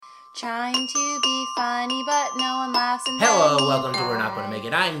Trying to be funny, but no one laughs. And Hello, welcome to We're Not Gonna Make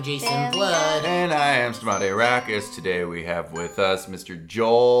It. I'm Jason Flood. And I am Stamati Arrakis. Today we have with us Mr.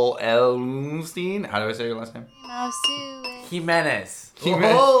 Joel Elstein. How do I say your last name? Jimenez.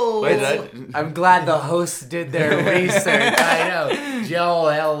 Whoa! Wait, I'm glad the hosts did their research. I know. Joel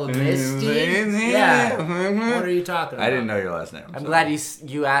Elstein? Yeah. What are you talking about? I didn't know your last name. I'm glad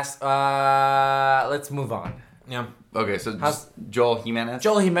you asked. Let's move on. Yeah. Okay, so just Joel Jimenez?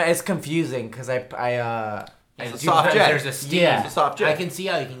 Joel Jimenez. It's confusing because I It's a do- soft J. There's a steen. Yeah. It's a soft J. I can see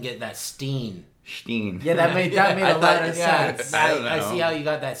how you can get that steen. Steen. Yeah, that made a lot of Yeah, sense. I don't I know. see how you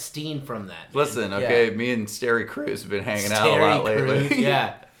got that steen from that. Listen, okay, me and Starry Cruz have been hanging out a Terry lot lately. Crews,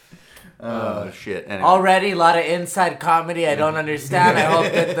 yeah. Oh, shit. Anyway. Already, a lot of inside comedy I don't understand. I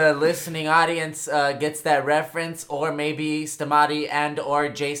hope that the listening audience gets that reference, or maybe Stamati and or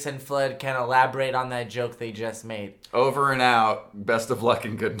Jason Flood can elaborate on that joke they just made. Over and out. Best of luck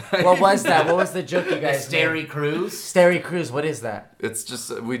and good night. What was that? What was the joke you guys Terry made? Crews. Starry Cruz, what is that? It's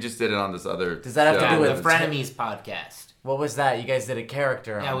just, we just did it on this other Does that have to show. do The with- Frenemies podcast. What was that? You guys did a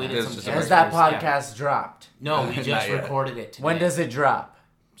character on Yeah, we that. did It's some just a Has characters, that yeah. podcast dropped? No, we Not just yet. recorded it today. When does it drop?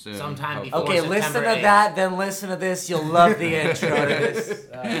 Soon, Sometime hopefully. before. Okay, listen September to 8th. that, then listen to this. You'll love the intro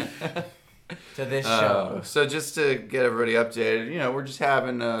to this show. So just to get everybody updated, we're just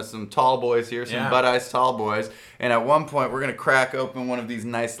having some tall boys here, some Yeah. butt ice tall boys, and at one point we're gonna crack open one of these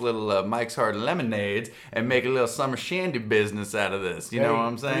nice little Mike's Hard lemonades and make a little summer shandy business out of this. You know what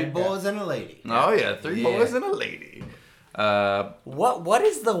I'm Three saying? boys and a lady. Oh yeah, three Yeah. boys and a lady. What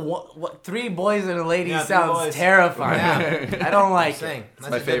is the what? Three boys and a lady Yeah, three sounds boys. terrifying. Yeah. I don't like Saying. it.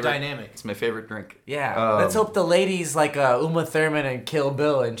 That's my a good favorite dynamic. It's my favorite drink. Yeah, let's hope the lady's like Uma Thurman and Kill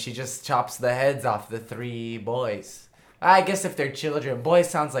Bill, and she just chops the heads off the three boys. I guess if they're children, boys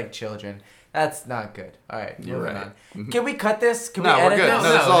sounds like children. That's not good. All right, You're moving right. on. Can we cut this? Can No, we we're edit good. this?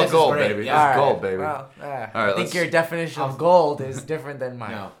 No, this is No, all this is gold, great. baby. Yeah. This is All gold, right. baby. Well, All right, I think let's- your definition of gold is different than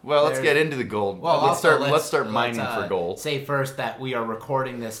mine. No. Well, let's There's- get into the gold. Well, let's also, start mining for gold. Say first that we are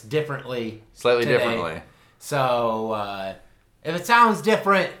recording this differently. Slightly today. differently. So, if it sounds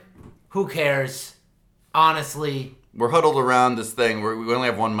different, who cares? Honestly, We're huddled around this thing. We only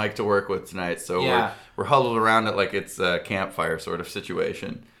have one mic to work with tonight, so Yeah. we're huddled around it like it's a campfire sort of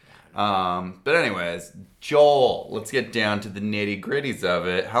situation. But anyways, Joel, let's get down to the nitty gritties of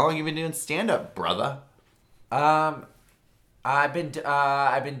it. How long you been doing stand up, brother?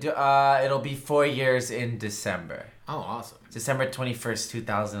 It'll be 4 years in December. oh, awesome. December 21st,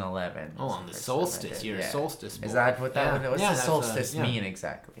 2011. Oh, on the That's the first time I solstice, did, your yeah. solstice. Is bowl. that what that Yeah. what's Yeah, the that's solstice yeah. mean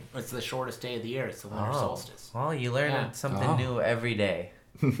exactly? It's the shortest day of the year. It's the winter solstice. Well, you learn Yeah. something Oh. new every day.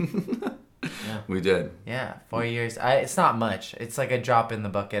 We did. Yeah, 4 years. It's not much. It's like a drop in the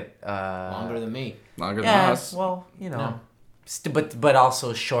bucket. Longer than me. Longer than Yeah, us. well, No. but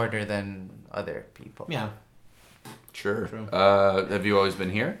also shorter than other people. Yeah. Sure. True. Have you always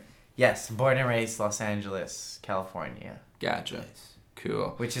been here? Yes, born and raised Los Angeles, California, Gotcha.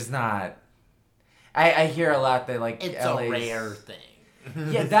 Cool. which is not. I hear a lot that like It's LA's, a rare thing.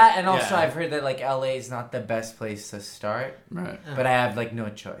 Yeah, that and also Yeah. I've heard that like LA is not the best place to start, Right. but I have like no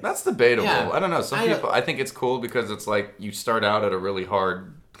choice. That's debatable. Yeah. I don't know. Some people, I think it's cool because it's like you start out at a really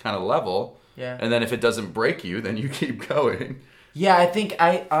hard kind of level. Yeah. And then if it doesn't break you, then you keep going. Yeah, I think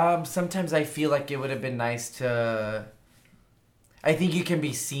sometimes I feel like it would have been nice to. I think you can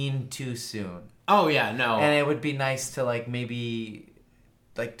be seen too soon, Oh, yeah, no. and it would be nice to like maybe,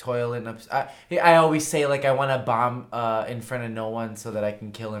 like toil in up. I always say like I want to bomb in front of no one so that I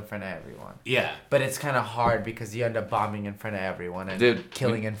can kill in front of everyone. yeah. But it's kind of hard because you end up bombing in front of everyone and Dude,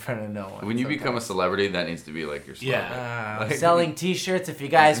 killing in front of no one. When you become a sometimes. celebrity, that needs to be like your slogan. Yeah. Like- Selling T-shirts. If you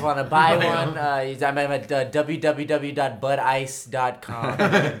guys want to buy Right one, I'm at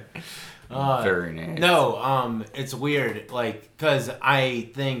www.budice.com. Very nice. No, it's weird, like, because I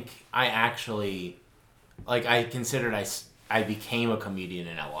think I actually, like, I considered I became a comedian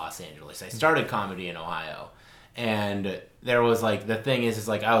in Los Angeles. I started comedy in Ohio, and there was, like, the thing is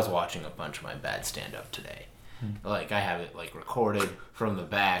like, I was watching a bunch of my bad stand-up today. Like, I have it, like, recorded from the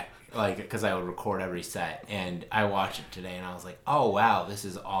back, like, because I would record every set, and I watched it today, and I was like, oh, wow, this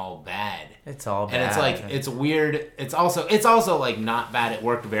is all bad. It's all bad. And it's like, it's weird. It's also like not bad. It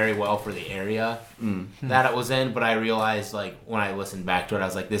worked very well for the area that it was in, but I realized like when I listened back to it, I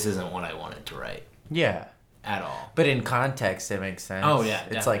was like, this isn't what I wanted to write yeah. at all. But in context, it makes sense. Oh, yeah,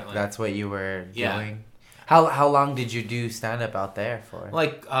 it's like definitely. that's what you were Yeah. doing. How long did you do stand up out there for?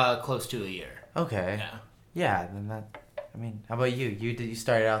 Like close to a year. Okay. Yeah. Yeah. Then that. I mean, how about you? You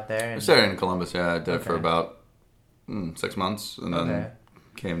started out there. I And, started in Columbus. Yeah, I did it for Okay. about 6 months, and then Okay.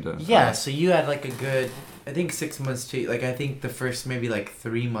 came to. Yeah, so you had like a good, I think 6 months to like I think the first maybe like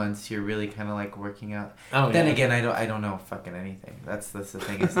 3 months you're really kind of like working out. Oh, Then yeah. again, I don't know fucking anything. That's the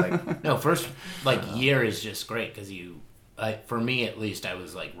thing. It's like No, first year is just great because for me at least, I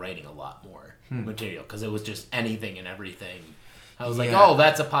was like writing a lot more material because it was just anything and everything. I was like, Yeah. oh,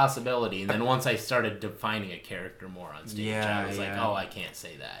 that's a possibility. And then once I started defining a character more on stage, Yeah, I was like, yeah. oh, I can't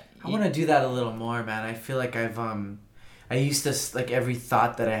say that. I want to do that a little more, man. I feel like I used to like every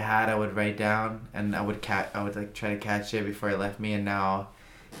thought that I had I would write down and I would like try to catch it before it left me, and now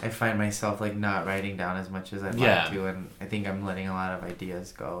I find myself like not writing down as much as I'd Yeah. like to, and I think I'm letting a lot of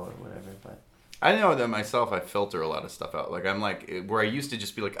ideas go or whatever. But I know that myself. I filter a lot of stuff out. Like I'm like where I used to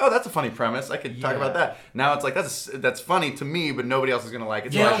just be like, oh, that's a funny premise. I could talk Yeah. about that. Now it's like that's funny to me, but nobody else is gonna like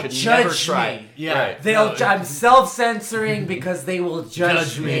it. So They'll I should judge never try. me. Yeah. Right. I'm self-censoring because they will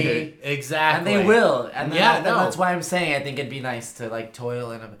judge me. Exactly. And they will. And Yeah, then no. that's why I'm saying I think it'd be nice to like toil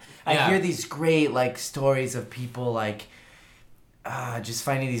in a... I Yeah. hear these great like stories of people like just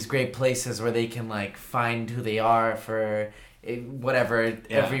finding these great places where they can like find who they are for whatever.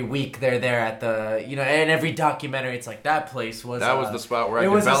 Yeah. Every week they're there at the, you know, and every documentary it's like that place was... That was the spot where I it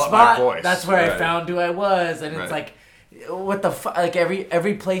was a developed spot, my voice. that's where I Right. found who I was. And Right. it's like... What the fuck? Like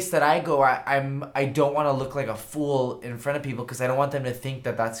every place that I go, I don't want to look like a fool in front of people because I don't want them to think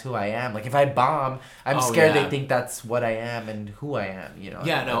that that's who I am. Like if I bomb, I'm Oh, scared yeah. they think that's what I am and who I am. You know?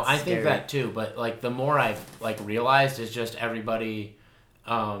 Yeah, no, That's I think scary. that too. But like the more I've like realized is just everybody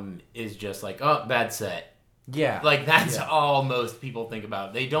is just like, oh, bad set. Yeah. Like that's Yeah. all most people think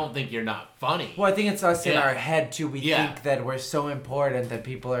about. They don't think you're not funny. Well, I think it's us in Yeah. our head too. We Yeah. think that we're so important that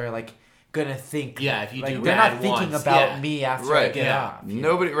people are like gonna think. Yeah, if you like, do they're bad not thinking once, about yeah. me after I Right. get Yeah. off. you know?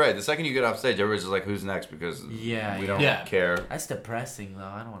 Nobody. Right. The second you get off stage, everybody's just like, "Who's next?" Because Yeah, we yeah. don't Yeah. care. That's depressing though.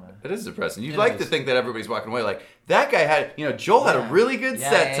 I don't want to. It is depressing. You'd It like to is. think that everybody's walking away like that guy had. You know, Joel had a Yeah. really good Yeah,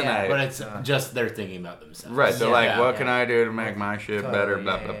 set yeah, yeah. tonight. But it's just they're thinking about themselves. Right. They're Yeah, like, yeah, "What yeah. can I do to make my shit Totally, better?"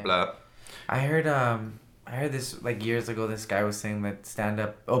 Blah yeah, blah yeah. blah. I heard this like years ago. This guy was saying that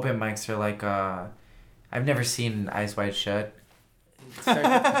stand-up open mics are like I've never seen Eyes Wide Shut.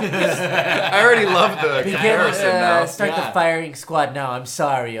 I already love the comparison now. Start Yeah. the firing squad now. I'm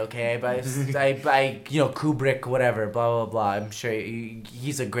sorry, okay, but I you know Kubrick, whatever, blah blah blah. I'm sure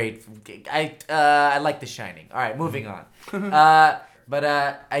he's a great. I like The Shining. All right, moving on. But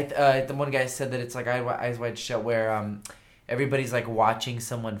the one guy said that it's like Eyes Wide Shut, where everybody's like watching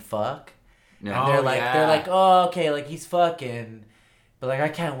someone fuck. Yeah. And they're Oh, like, yeah. oh, okay, like he's fucking, but like I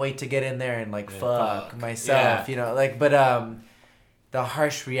can't wait to get in there and like fuck myself, Yeah. you know, like, but the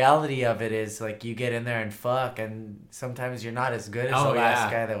harsh reality of it is like you get in there and fuck, and sometimes you're not as good as Oh, the last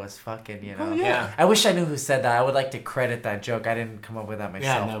yeah. guy that was fucking, you know. Oh, yeah. I wish I knew who said that. I would like to credit that joke. I didn't come up with that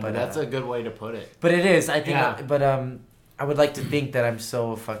myself. Yeah, no, but that's a good way to put it. But it is. I think. Yeah. But I would like to think that I'm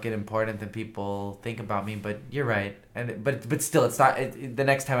so fucking important that people think about me. But you're right. And but still, it's not. The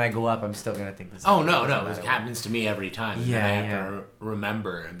next time I go up, I'm still gonna think this. Oh no, doesn't no, matter. it happens to me every time. And Yeah, then I have yeah. to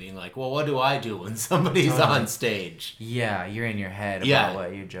remember and being like, well, what do I do when somebody's Totally. on stage? Yeah, you're in your head about Yeah.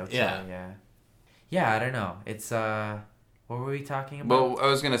 what your jokes Yeah. are. Yeah. Yeah, I don't know. It's what were we talking about? Well, I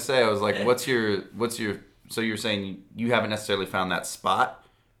was gonna say, I was like, what's your? So you're saying you haven't necessarily found that spot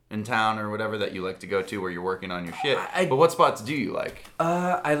in town or whatever that you like to go to where you're working on your shit. But what spots do you like?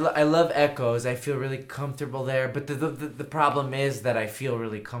 I love Echoes. I feel really comfortable there. But the problem is that I feel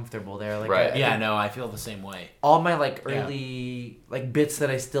really comfortable there. Like Right. Yeah, no, I feel the same way. all my like Yeah. early like bits that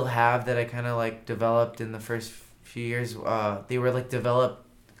I still have that I kind of like developed in the first few years. They were like developed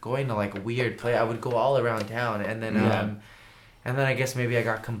going to like weird play. I would go all around town, and then Yeah. and then I guess maybe I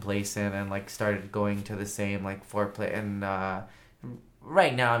got complacent and like started going to the same like foreplay. And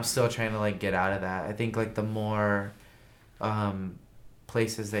right now I'm still trying to like get out of that. I think like the more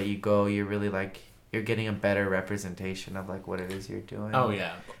places that you go, you're really like you're getting a better representation of like what it is you're doing. Oh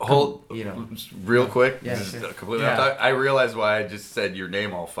yeah. Hold, you know. real quick. Yeah, just sure. completely Yeah. off topic. I realized why I just said your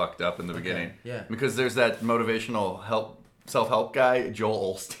name all fucked up in the beginning. Yeah. Because there's that motivational self-help guy,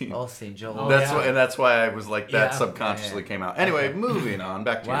 Joel Olstein. Olstein, Joel. Oh, That's yeah. and that's why I was like that Yeah. subconsciously Yeah. came out. Anyway, moving on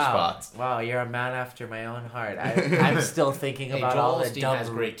back to your Wow. spots. Wow, you're a man after my own heart. I'm still thinking Hey, about Joel all the Osteen dumb has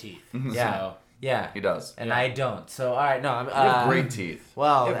great teeth. Yeah. So, Yeah. He does. And Yeah. I don't. So, all right, no, I'm You have great teeth.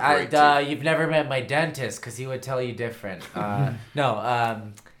 Well, You have great you've never met my dentist because he would tell you different. No,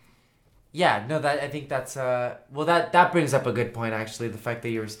 yeah, no, that I think that's well, that brings up a good point actually. The fact that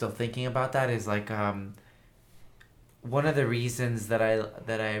you were still thinking about that is like one of the reasons that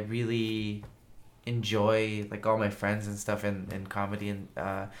I really enjoy like all my friends and stuff in comedy and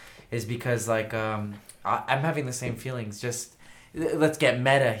is because like I'm having the same feelings. Just let's get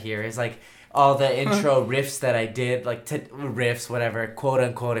meta here. Is like all the intro riffs that I did, like riffs, whatever, quote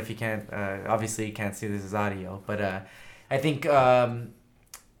unquote. If you can't, obviously you can't see this as audio, but I think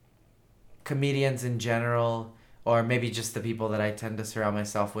comedians in general, or maybe just the people that I tend to surround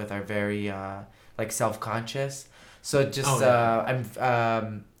myself with, are very like self-conscious. So just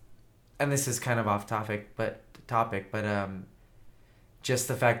I'm and this is kind of off topic, but just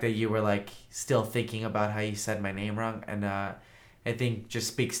the fact that you were like still thinking about how you said my name wrong, and I think just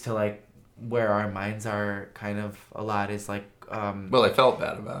speaks to like where our minds are kind of a lot, is like Well, I felt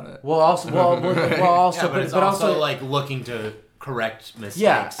bad about it. well also but it's also like looking to correct mistakes.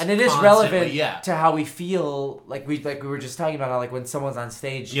 Yeah, and it is constantly, relevant to how we feel. Like we were just talking about how, like, when someone's on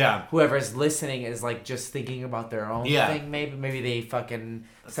stage, whoever's listening is like just thinking about their own thing. Maybe they fucking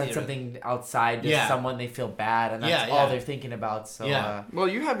said something outside to someone, they feel bad, and that's all they're thinking about. So well,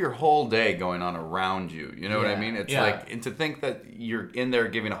 you have your whole day going on around you. You know what I mean? It's like, and to think that you're in there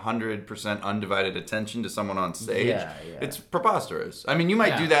giving 100% undivided attention to someone on stage, it's preposterous. I mean, you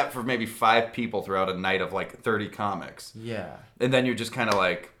might do that for maybe 5 people throughout a night of like 30 comics. Yeah. And then you're just kind of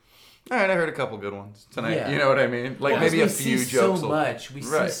like, all right, I heard a couple good ones tonight. Yeah. You know what I mean? Like maybe a few jokes. We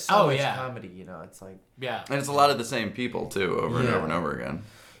see so much comedy, you know. It's like... Yeah. And it's a lot of the same people, too, over and over and over again.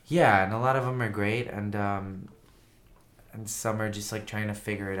 Yeah, and a lot of them are great, and some are just like trying to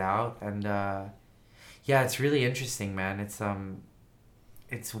figure it out. And it's really interesting, man.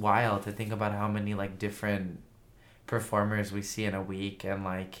 It's wild to think about how many like different performers we see in a week, and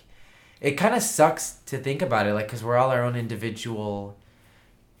like... It kind of sucks to think about it, like, because we're all our own individual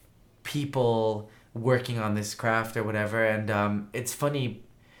people working on this craft or whatever, and it's funny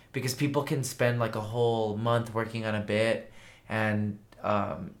because people can spend like a whole month working on a bit, and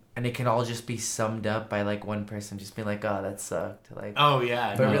it can all just be summed up by like one person just being like, oh, that sucked, like, oh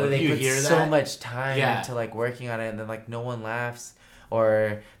yeah, but really they put so much time into like working on it, and then like no one laughs.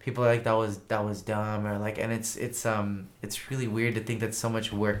 Or people are like, that was dumb, or like, and it's really weird to think that so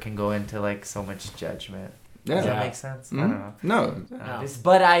much work can go into like so much judgment. Yeah. Does that make sense? Mm-hmm. I don't know. No. This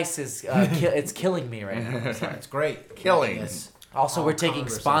Bud Ice is it's killing me right now. It's great. Killing. Also, we're taking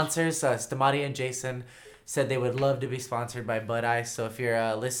sponsors. Stamati and Jason said they would love to be sponsored by Bud Ice. So if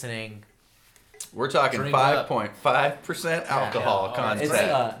you're listening. We're talking 5.5% alcohol content.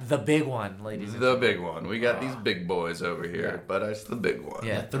 It's the big one, ladies. The big one. We got these big boys over here, but it's the big one.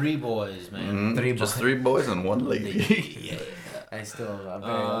 Yeah, 3 boys, man. Mm-hmm. Just 3 boys and 1 lady. I still am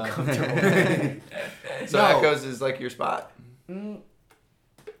very uncomfortable. So Echoes is like your spot?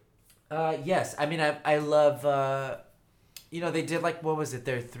 Yes. I mean, I love... they did like, what was it,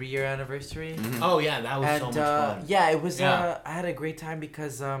 their 3-year anniversary? Mm-hmm. Oh, yeah, that was so much fun. Yeah, it was... I had a great time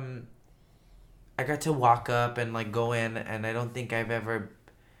because... I got to walk up and like go in, and I don't think I've ever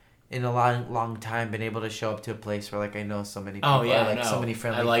in a long time been able to show up to a place where like I know so many people, so many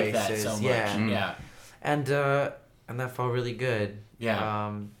friendly faces. That so much. Yeah. And that felt really good. Yeah.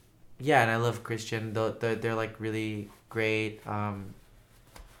 And I love Christian. They're like really great.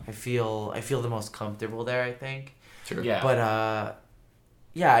 I feel the most comfortable there, I think. Sure. Yeah. But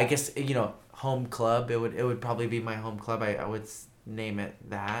I guess home club. It would probably be my home club. I would name it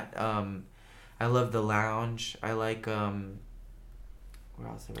that. I love the lounge. I like where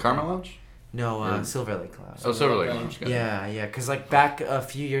else? Karma Lounge? No, Silver Lake Lounge. Oh, Silver Lake Lounge. Yeah. Cause like back a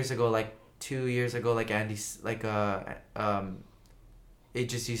few years ago, like 2 years ago, like Andy's like it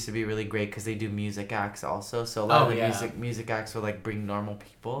just used to be really great because they do music acts also. So a lot of the music acts would like bring normal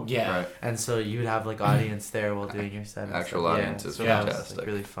people. Yeah. Right. And so you'd have like audience there while doing your set. Actual audience is so fantastic. That was, like,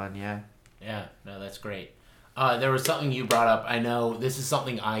 really fun. Yeah. Yeah. No, that's great. There was something you brought up. I know this is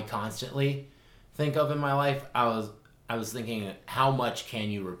something I constantly think of in my life. I was thinking, how much can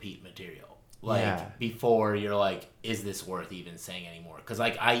you repeat material? Like before you're like, is this worth even saying anymore? Because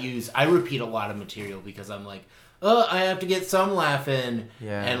like I repeat a lot of material because I'm like, oh, I have to get some laugh in.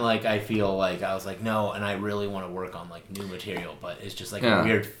 Yeah. And like I feel like I was like, no, and I really want to work on like new material, but it's just like a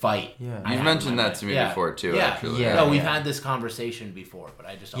weird fight. Yeah. You've mentioned that to me before too, actually. Yeah. No, we've had this conversation before, but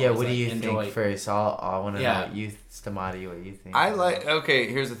I just always, what do you enjoy... think first? I want to know what you, Stamati, what you think.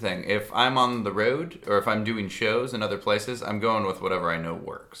 Here's the thing. If I'm on the road or if I'm doing shows in other places, I'm going with whatever I know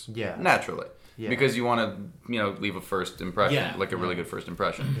works. Yeah. Naturally. Yeah. Because you want to, leave a first impression, like a really good first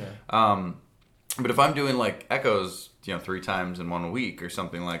impression. Yeah. But if I'm doing like Echoes, 3 times in 1 week or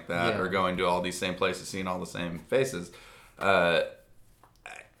something like that, or going to all these same places, seeing all the same faces, I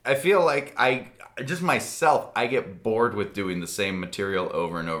feel like I get bored with doing the same material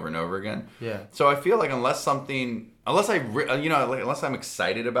over and over and over again. Yeah. So I feel like unless I'm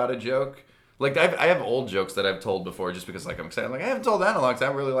excited about a joke. Like, I have old jokes that I've told before just because, like, I'm excited. Like, I haven't told that in a long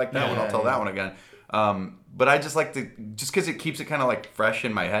time. I really like that one. I'll tell that one again. But I just like to, just because it keeps it kind of like fresh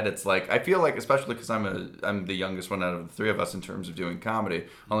in my head. It's like, I feel like, especially because I'm the youngest one out of the three of us in terms of doing comedy.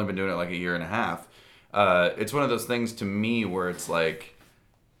 I've only been doing it like a year and a half. It's one of those things to me where it's like,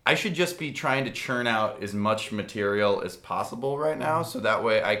 I should just be trying to churn out as much material as possible right now, so that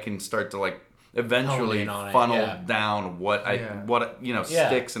way I can start to like eventually funnel down what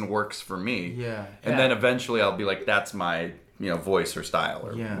sticks and works for me. Yeah. And then eventually I'll be like, that's my voice or style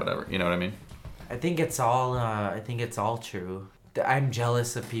or whatever. You know what I mean? I think it's all true. I'm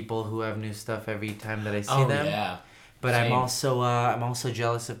jealous of people who have new stuff every time that I see them. Yeah. But Same. I'm also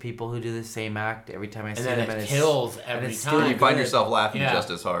jealous of people who do the same act every time I see them, and it kills every time. You find yourself laughing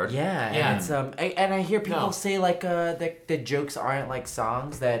just as hard. Yeah, and it's and I hear people say like that jokes aren't like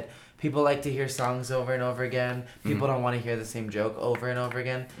songs, that people like to hear songs over and over again. People don't want to hear the same joke over and over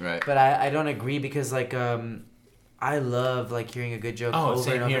again. Right. But I don't agree, because like I love like hearing a good joke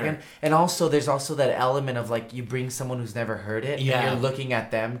over and over again. And also there's also that element of like you bring someone who's never heard it and you're looking at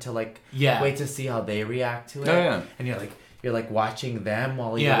them to like wait to see how they react to it. And you're like watching them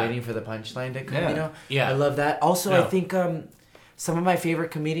while you're waiting for the punchline to come, I love that. Also I think some of my favorite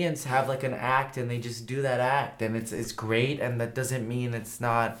comedians have like an act and they just do that act and it's great, and that doesn't mean it's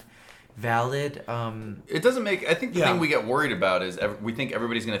not valid. It doesn't make. I think the thing we get worried about is we think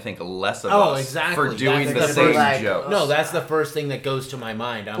everybody's going to think less of us for doing that's the same joke. No, that's the first thing that goes to my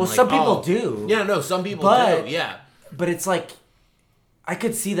mind. I'm some people do. Yeah, no, some people do. Yeah, but it's like I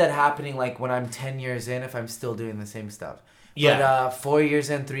could see that happening. Like when I'm 10 years in, if I'm still doing the same stuff. Yeah. But 4 years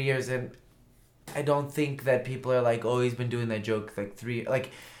in, 3 years in, I don't think that people are like, oh, he's been doing that joke like 3 like.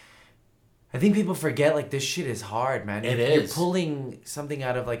 I think people forget, like, this shit is hard, man. You're pulling something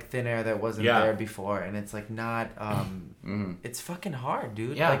out of, like, thin air that wasn't there before, and it's, like, not, it's fucking hard,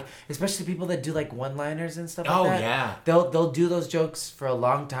 dude. Yeah. Like, especially people that do, like, one-liners and stuff like that. Oh, yeah. They'll do those jokes for a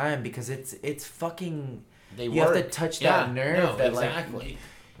long time because it's fucking... You have to touch that nerve that, exactly.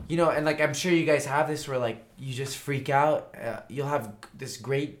 Like... and, like, I'm sure you guys have this where, like, you just freak out. You'll have this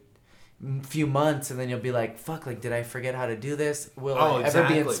great... few months and then you'll be like, fuck, like, did I forget how to do this? Will I ever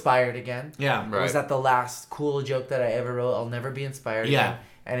be inspired again? Yeah, right. Was that the last cool joke that I ever wrote? I'll never be inspired again.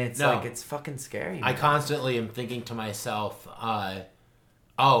 And it's like, it's fucking scary, man. I constantly am thinking to myself,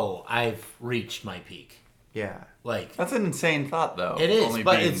 I've reached my peak. Yeah. Like, that's an insane thought, though. It is,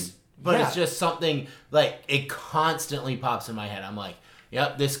 it's just something, like, it constantly pops in my head. I'm like,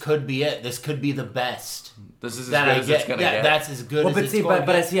 yep, this could be it. This could be the best. This is as good as it's gonna get. That's as good as it's going to get.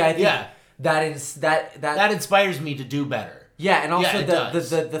 But I think that inspires me to do better. Yeah, and also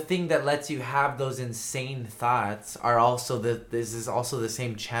the thing that lets you have those insane thoughts are also this is also the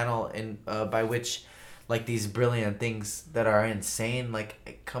same channel in by which like these brilliant things that are insane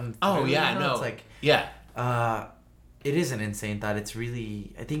like come through. Oh yeah, no. It's like it is an insane thought. It's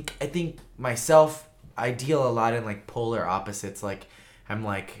really I think myself I deal a lot in like polar opposites. Like I'm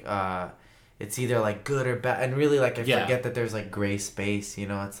like it's either like good or bad, and really like I forget that there's like gray space.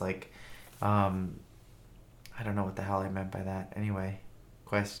 It's like I don't know what the hell I meant by that. Anyway,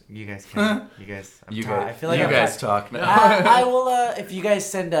 you guys can. I feel like you guys talk now. I will. If you guys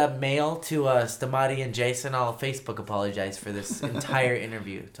send a mail to Stamati and Jason, I'll Facebook apologize for this entire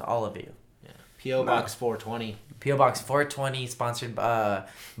interview to all of you. Yeah. P.O. Box 420. P.O. Box 420, sponsored Bud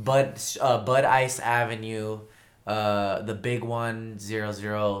Ice Avenue, the big one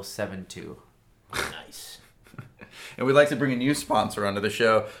 0072. Nice. And we'd like to bring a new sponsor onto the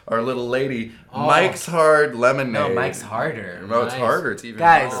show, our little lady, Mike's Hard Lemonade. No, Mike's harder. No, it's harder. It's even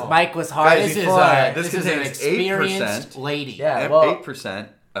Guys, harder. Mike was hard before. This is an experienced lady. Yeah, well, 8%.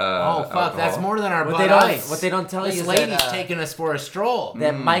 Oh, fuck. Alcohol. That's more than our Bud Ice. What they don't tell you is this lady's taking us for a stroll.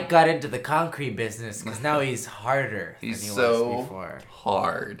 That Mike got into the concrete business because now he's harder than he was before.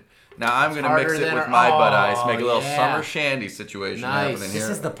 Hard. Now I'm going to mix it with my Bud Ice, make a little summer shandy situation happening here. This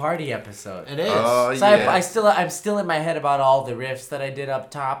is the party episode. It is. So I'm still in my head about all the riffs that I did up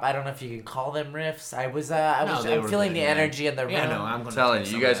top. I don't know if you can call them riffs. I'm feeling the energy in the room. Yeah, no, I'm telling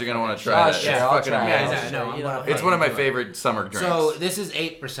you guys are going to want to try that. Sure, I'll try. It's one of my favorite summer drinks. So this is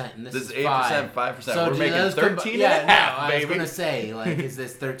 8%, and this is 8%, 5%. So we're making 13 and a half, baby. I was going to say, like, is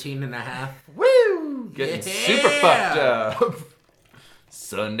this 13 and a half? Woo! Getting super fucked up.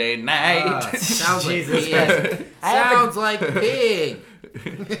 Sunday night. Sounds like pig. Sounds like pig.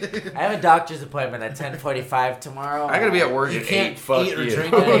 I have a doctor's appointment at 10:45 tomorrow. I gotta be at work at 8. Fuck eat or you.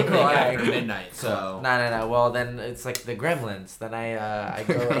 drink anything after midnight. So no. Well, then it's like the Gremlins. Then I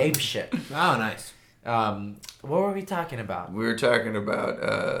go ape shit. Oh, nice. What were we talking about? We were talking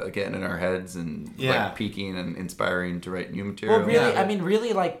about getting in our heads and like peaking and inspiring to write new material. Well, really, I mean,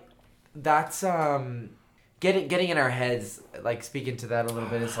 really, like that's getting in our heads. Like speaking to that a little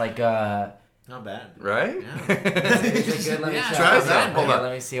bit is like Not bad. Right? Yeah. Is it good? Let me Yeah. Try Hold some. on. Hold Okay, on.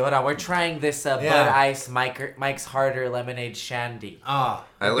 let me see. Hold on. We're trying this Bud Ice Mike's Harder Lemonade Shandy. Oh,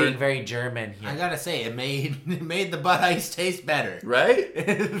 I We're being learned. very German here. I gotta say, it made the Bud Ice taste better. Right?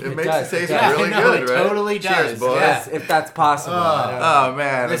 It makes does, it it taste does. really No, good, it right? totally Cheers, does. boys. Yeah. If that's possible. I don't know. Oh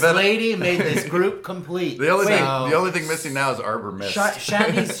man, This I bet- lady made this group complete. the only So- thing missing now is Arbor Mist.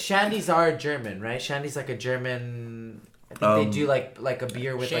 Shandies are German, right? Shandy's like a German. I think they do like a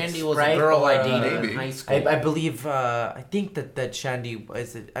beer with Shandy like was Sprite a girl or, I dated maybe. in high school. I believe I think that Shandy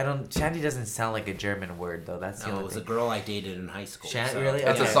is it. I don't. Shandy doesn't sound like a German word though. That's the No, only it was a thing. girl I dated in high school. Shandy, so- really?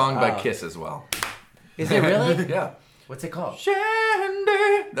 That's Okay. a song by Oh. Kiss as well. Is it really? Yeah. What's it called? Shandy.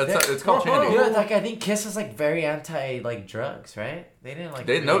 It's called You Shandy. know, like I think Kiss is like very anti like drugs, right? They didn't like.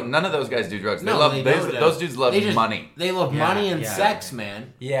 None of those guys do drugs. No, They they love don't. those dudes love They just- money. They love Yeah, money and yeah. sex,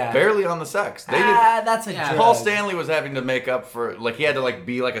 man. Yeah. Barely on the sex. They did. That's a Yeah. drug. Paul Stanley was having to make up for like he had to like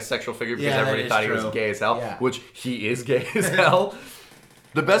be like a sexual figure because Yeah, that everybody is thought he true. was gay as hell, Yeah. which he is gay as hell.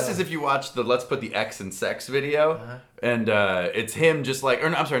 The best is if you watch the Let's Put the X in Sex video, and it's him just like, or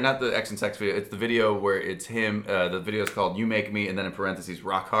no, I'm sorry, not the X in Sex video. It's the video where it's him. The video is called "You Make Me," and then in parentheses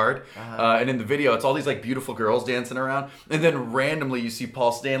 "Rock Hard." And in the video, it's all these like beautiful girls dancing around, and then randomly you see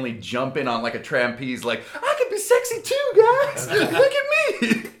Paul Stanley jump in on like a trapeze, like I could be sexy too, guys. Look at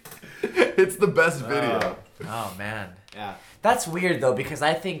me. It's the best video. Oh man. Yeah. That's weird though because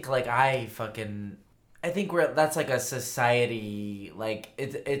I think like I think that's like a society like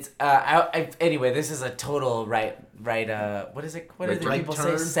anyway this is a total right what is it what do Right people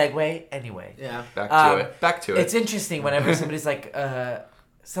turn? say segue anyway Yeah. Back to it. It's interesting whenever somebody's like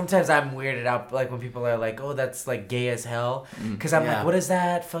sometimes I'm weirded out like when people are like oh that's like gay as hell because I'm Yeah. like what is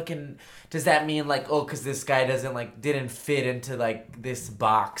that fucking does that mean like oh because this guy didn't fit into like this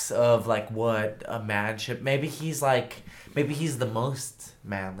box of like what a man should maybe he's the most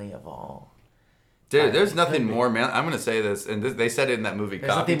manly of all. Dude, there's nothing more manly. I'm gonna say this, and they said it in that movie.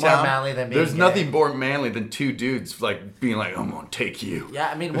 There's Coffee nothing more Town. manly than being There's gay. nothing more manly than two dudes like being like, "I'm gonna take you." Yeah,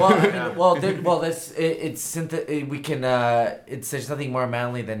 I mean, there's nothing more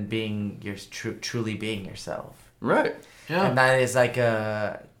manly than being truly being yourself, Right. Yeah. and that is like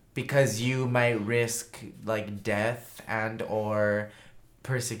because you might risk like death and or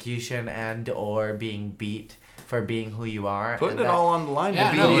persecution and or being beat for being who you are. Putting and it all on the line Yeah,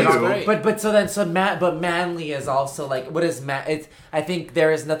 to be no, you. it's great. But manly is also like what is it's I think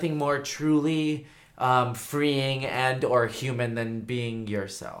there is nothing more truly freeing and or human than being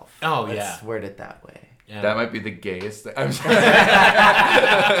yourself. Oh, Let's yeah. word it that way. Yeah. That might be the gayest thing. I'm sorry.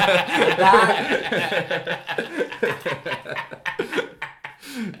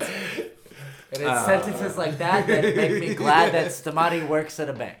 And it's sentences like that make me glad that Stamati works at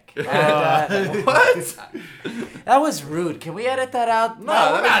a bank. And, What? that was rude. Can we edit that out? No,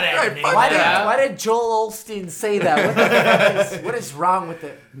 that was not great. editing. Fuck Why that. did Joel Olstein say that? What the fuck what is wrong with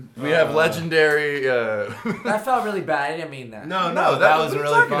it? We have legendary. That felt really bad. I didn't mean that. No, No, that what was are you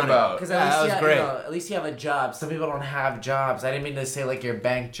really talking funny. about? Because Yeah, that was great. at least you have a job. Some people don't have jobs. I didn't mean to say like your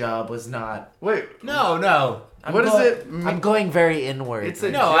bank job was not. Wait. No. What does it mean? I'm going very inward. It's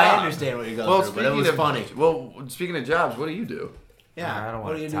a No, job. I understand what you're going Well, through, but it was funny. Well, speaking of jobs, what do you do? Yeah. I don't What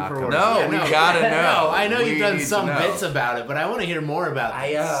wanna do you do talk for about work? No, Yeah, we gotta know. No, I know We you've done need to some know. bits about it, but I want to hear more about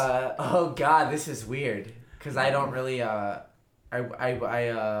this. oh god, this is weird because I don't really it's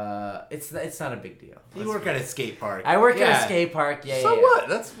not a big deal. You work at a skate park. I work at Yeah. a skate park. Yeah. So yeah. what?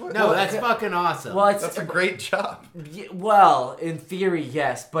 That's what. No, that's fucking awesome. Well, it's That's a great job. well, in theory,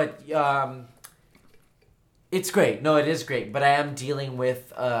 yes, but it's great. No, it is great, but I am dealing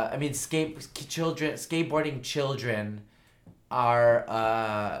with I mean, skateboarding children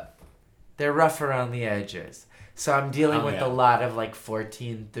are they're rough around the edges. So I'm dealing with yeah. a lot of like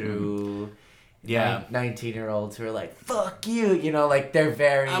 14 through 19-year-olds who are like, "Fuck you," like they're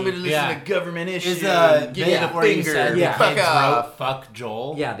very. I'm gonna listen Yeah. to government issues. Is give me the the where you finger. said Yeah. the Fuck kids off. wrote "fuck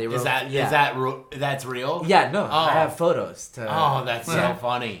Joel"? Yeah, they wrote- Is that yeah. that's real? Yeah, no, Oh. I have photos to. Oh, that's Yeah. so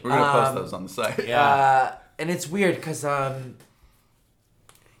funny. We're gonna post those on the site. Yeah. And it's weird because I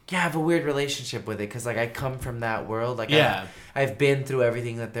have a weird relationship with it because like I come from that world. Like Yeah. I've been through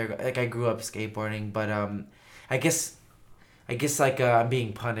everything that they're like. I grew up skateboarding, but I guess like I'm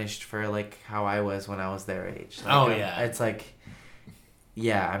being punished for like how I was when I was their age. Like, Oh, yeah. it's like.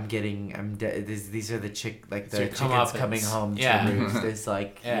 Yeah, these are the It's the your chickens comeuppance. coming home to Yeah. roost. It's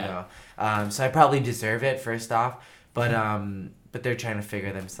like Yeah. so I probably deserve it first off, but they're trying to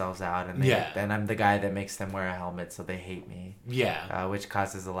figure themselves out, and and I'm the guy that makes them wear a helmet, so they hate me, Yeah. which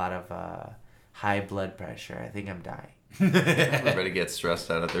causes a lot of high blood pressure. I think I'm dying. Everybody gets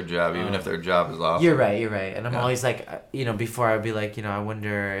stressed out at their job, even if their job is awesome. You're right. And I'm always like, before I'd be like, I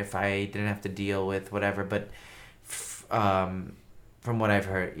wonder if I didn't have to deal with whatever. But from what I've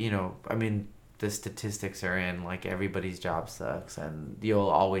heard, I mean, the statistics are in, like, everybody's job sucks, and you'll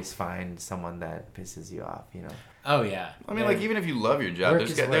always find someone that pisses you off, Oh, yeah. I mean, like, even if you love your job,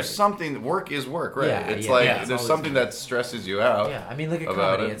 there's something, work is work, right? Yeah, it's there's something that stresses you out. Yeah, I mean, look at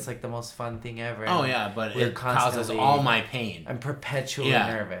comedy. It's like the most fun thing ever. Oh, yeah, but it causes all my pain. I'm perpetually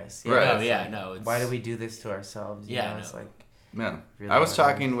nervous. Right. Oh, yeah, no. Why do we do this to ourselves? It's like... Yeah. Really I was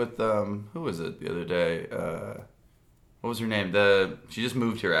talking with, who was it the other day? What was her name? She just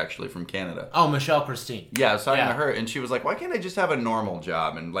moved here, actually, from Canada. Oh, Michelle Christine. Yeah, I was talking to her, and she was like, why can't I just have a normal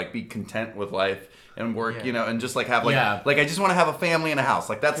job and, like, be content with life and work, and just, like, have, like, like, I just want to have a family and a house.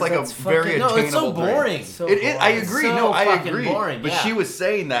 Like, that's like a very attainable it's so boring. I agree. I agree. Boring. But she was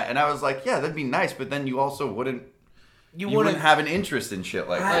saying that, and I was like, yeah, that'd be nice, but then you also wouldn't have an interest in shit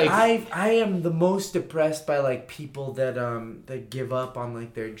like that. I am the most depressed by, like, people that give up on,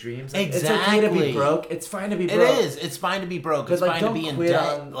 like, their dreams. Like, exactly. It's okay to be broke. It's fine to be broke. It is. It's fine to be broke. It's fine to be in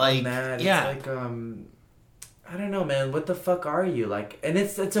debt. On that. It's like, I don't know, man. What the fuck are you? Like, and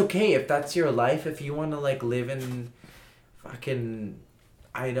it's okay if that's your life. If you want to, like, live in fucking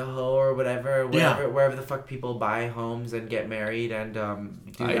Idaho or whatever, wherever the fuck people buy homes and get married and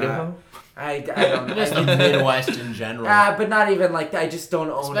do Idaho? That. I don't know. Just the Midwest in general. But not even like that. I just don't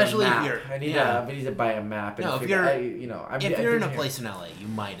own Especially a map. if you're... I need to buy a map. And no, if you're in a place in LA, you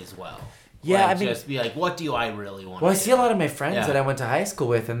might as well. Yeah, like, I mean, just be like, what do I really want? Well, I see a lot of my friends that I went to high school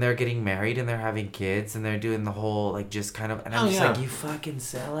with, and they're getting married, and they're having kids, and they're doing the whole, like, just kind of, and I'm just like, you fucking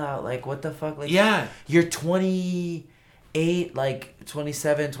sell out. Like, what the fuck? Like, you're 28, like,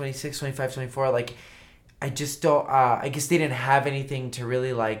 27, 26, 25, 24. Like, I just don't, I guess they didn't have anything to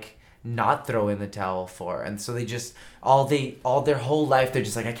really, like, not throw in the towel for, and so they just all their whole life they're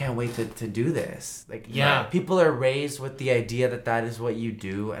just like, I can't wait to do this. Like, people are raised with the idea that is what you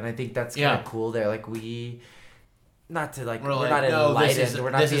do, and I think that's kind of cool. They're like, we're not enlightened. We're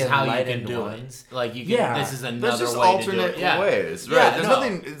not the enlightened ones. Like, you can, this is another there's just way alternate to do it. ways, right? There's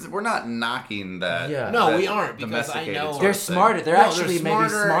nothing. We're not knocking that. Yeah. No, we aren't, because I know they're smarter. They're actually maybe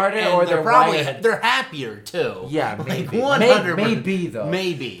smarter, or they're probably they're happier too. Yeah, maybe. Like 100%. Maybe though.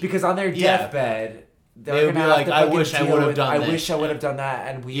 Maybe because on their deathbed. They would be like, I wish I would have done that. I wish I would have done that,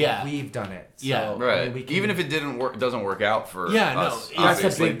 and we've done it. So, right. I mean, even if it doesn't work out for us.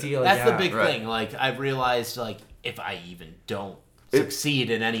 That's a big deal. That's the big thing. Like, I've realized, like, if I even don't succeed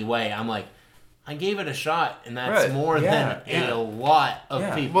in any way, I'm like, I gave it a shot, and that's more than a lot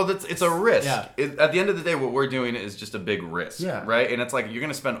of people. Well, it's a risk. Yeah. At the end of the day, what we're doing is just a big risk, right? And it's like, you're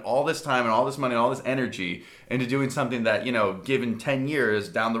going to spend all this time and all this money and all this energy into doing something that, given 10 years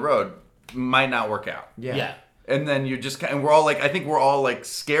down the road, might not work out. Yeah. And then you're just and we're all like, I think we're all like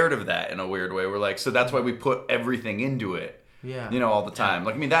scared of that in a weird way. We're like, so that's why we put everything into it. Yeah. All the time.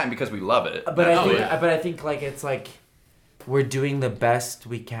 Like, I mean, that and because we love it. But I think like it's like we're doing the best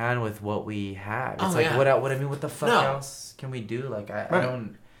we can with what we have. It's what the fuck else can we do? Like, I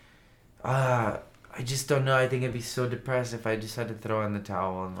don't I just don't know. I think I'd be so depressed if I just had to throw in the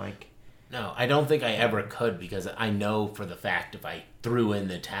towel and like. No, I don't think I ever could, because I know for the fact if I threw in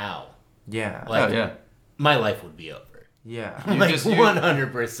the towel, my life would be over. Yeah. Like,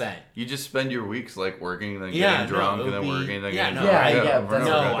 100%. You just spend your weeks like working, then getting drunk, and then working, and then getting drunk.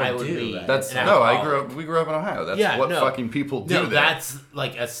 I would be. We grew up in Ohio. That's what fucking people do. No, that's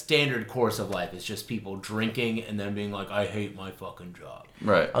like a standard course of life. It's just people drinking and then being like, I hate my fucking job.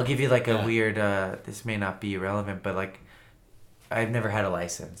 Right. I'll give you like a weird. This may not be relevant, but like, I've never had a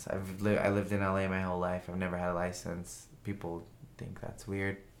license. I lived in LA my whole life. I've never had a license. People think that's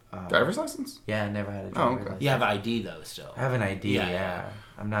weird. Driver's license? Yeah, I never had a driver's license. You have ID though, still. I have an ID, yeah.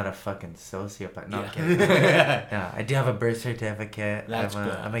 I'm not a fucking sociopath. No, I'm kidding. No, I do have a birth certificate. That's good.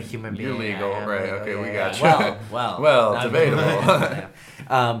 I'm a human being. You're legal, right? Okay, we got you. Well, debatable.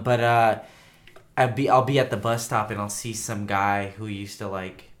 But I'll be at the bus stop and I'll see some guy who used to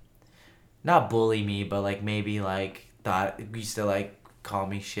like, not bully me, but like maybe like used to like call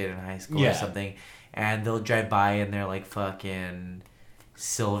me shit in high school or something, and they'll drive by and they're like fucking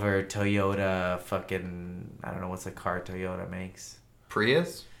silver Toyota fucking, I don't know what's a car Toyota makes.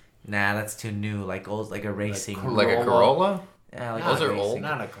 Prius? Nah, that's too new. Like old, like a racing. Like a Corolla? Yeah, like Those a are racing. old.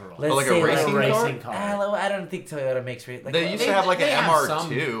 Not a Corolla. Let's like a say racing car? I don't think Toyota makes like They used to have like an they have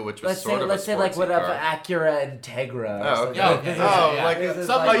MR2, which was sort of let's a say like sportsy whatever car. Acura Integra. Oh, okay. Okay. Like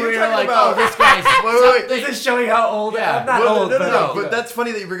something you're where you're talking like, about this guy's. wait. This is showing how old I am. Not old, But that's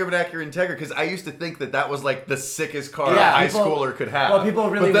funny that you bring up an Acura Integra because I used to think that was like the sickest car a high schooler could have. Well, people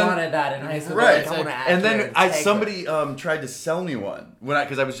really wanted that in high school. Right. Like, I want an And then Acura Integra. somebody tried to sell me one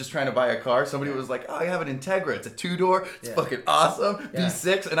because I was just trying to buy a car. Somebody was like, "Oh, I have an Integra. It's a 2-door. It's fucking awesome.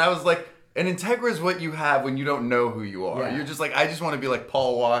 V6." And I was like, an Integra is what you have when you don't know who you are. Yeah. You're just like, I just want to be like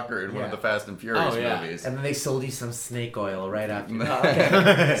Paul Walker in one of the Fast and Furious movies. And then they sold you some snake oil right after.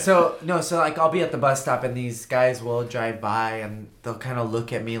 Okay. So like I'll be at the bus stop and these guys will drive by and they'll kind of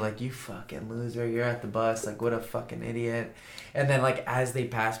look at me like, you fucking loser, you're at the bus, like what a fucking idiot. And then like as they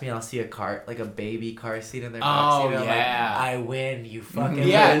pass me, I'll see a cart, like a baby car seat in their back seat. And I'm like, I win, you fucking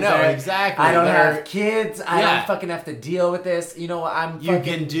loser. No, exactly. I don't have kids. I don't fucking have to deal with this. You know what? You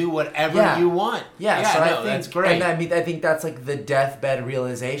can do whatever you want. Yeah, so I think that's great. And I think that's like the deathbed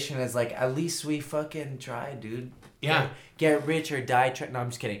realization is like, at least we fucking tried, dude. Yeah. Get rich or die. No, I'm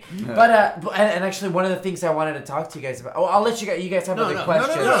just kidding. But and actually, one of the things I wanted to talk to you guys about. Oh, I'll let you guys have other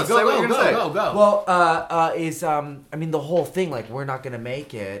questions. No. Go. Well, I mean, the whole thing. Like, we're not gonna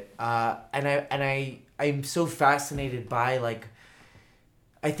make it. And I'm so fascinated by like,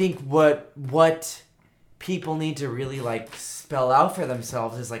 I think what people need to really like spell out for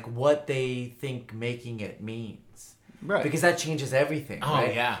themselves is like what they think making it means. Right. Because that changes everything. Oh,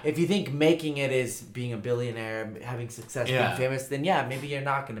 right? yeah. If you think making it is being a billionaire, having success, being famous, then maybe you're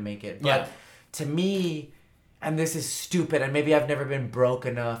not going to make it. But to me, and this is stupid, and maybe I've never been broke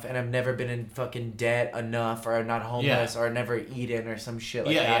enough, and I've never been in fucking debt enough, or not homeless, or never eaten, or some shit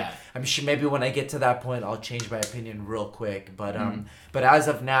like that. Yeah. I'm sure maybe when I get to that point, I'll change my opinion real quick. But but as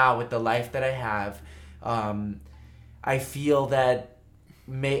of now, with the life that I have, I feel that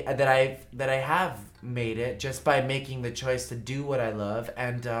I have made it just by making the choice to do what I love,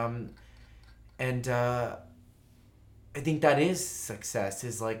 and I think that is success.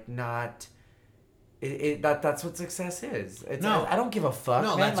 Is like not. That's what success is. I don't give a fuck.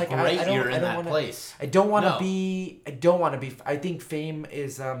 No, man. that's like, great. I don't, You're I in don't that wanna, place. I don't want to be. I don't want to be. I think fame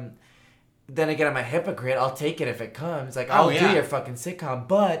is. Then again, I'm a hypocrite. I'll take it if it comes. Like I'll do your fucking sitcom,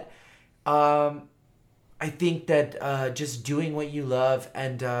 but I think that just doing what you love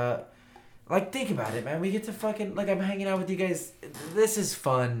and like think about it, man. We get to fucking like I'm hanging out with you guys. This is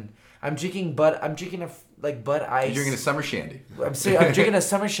fun. I'm drinking Bud Ice. You're drinking a summer shandy. I'm drinking a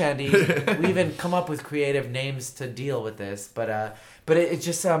summer shandy. We even come up with creative names to deal with this, but it's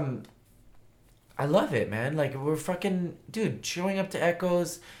just I love it, man. Like we're fucking dude showing up to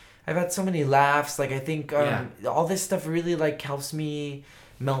Echoes. I've had so many laughs. Like I think all this stuff really like helps me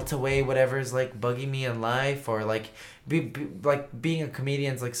melt away whatever's like bugging me in life, or like like being a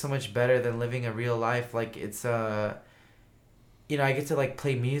comedian's like so much better than living a real life. Like it's you know, I get to like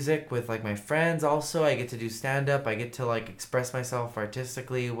play music with like my friends. Also, I get to do stand up. I get to like express myself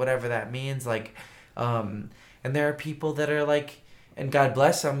artistically, whatever that means. Like, and there are people that are like, and God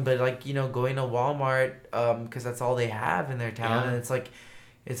bless them, but like you know, going to Walmart because that's all they have in their town, and it's like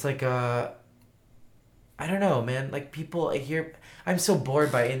I don't know, man. Like people, I'm so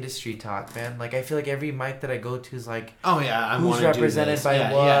bored by industry talk, man. Like I feel like every mic that I go to is like, who's represented by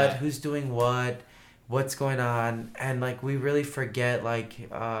what, who's doing what's going on, and like we really forget like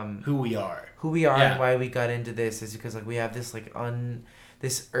who we are and why we got into this is because like we have this like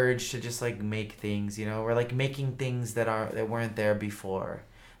this urge to just like make things, you know. We're like making things that weren't there before.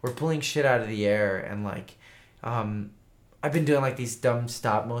 We're pulling shit out of the air, and like I've been doing like these dumb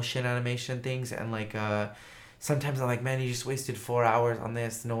stop motion animation things, and like sometimes I'm like, man, you just wasted 4 hours on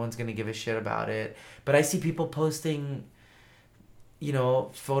this. No one's gonna give a shit about it. But I see people posting, you know,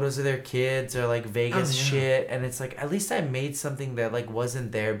 photos of their kids or like Vegas shit, and it's like at least I made something that like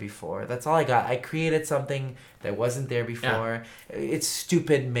wasn't there before. That's all I got. I created something that wasn't there before. It's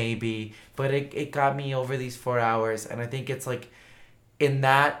stupid maybe, but it got me over these 4 hours, and I think it's like in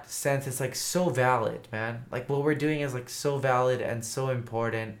that sense it's like so valid, man. Like what we're doing is like so valid and so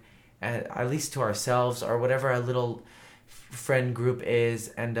important, and at least to ourselves or whatever our little friend group is.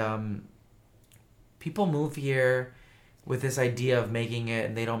 And people move here with this idea of making it,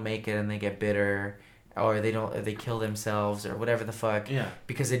 and they don't make it, and they get bitter, or they kill themselves or whatever the fuck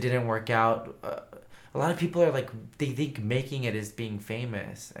because it didn't work out. A lot of people are like, they think making it is being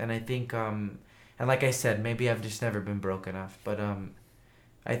famous, and I think and like I said, maybe I've just never been broke enough, but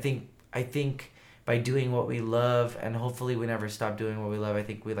I think by doing what we love, and hopefully we never stop doing what we love, I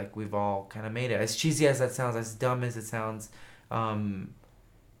think we've all kind of made it. As cheesy as that sounds, as dumb as it sounds,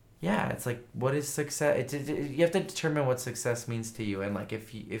 yeah, it's like, what is success? You have to determine what success means to you, and like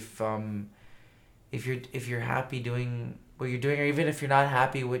if you're happy doing what you're doing, or even if you're not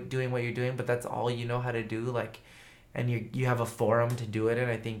happy with doing what you're doing, but that's all you know how to do, like, and you have a forum to do it in,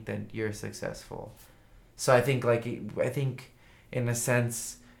 I think that you're successful. So I think in a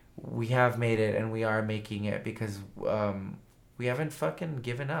sense we have made it, and we are making it because we haven't fucking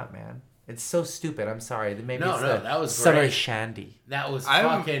given up, man. It's so stupid. I'm sorry. Maybe that was summer great. shandy. That was I'm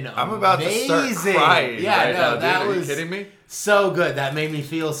fucking about amazing. to start crying. Yeah, right no, now, that dude. was Are you kidding me? so good. That made me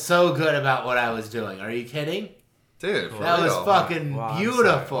feel so good about what I was doing. Are you kidding? Dude, for That real. was fucking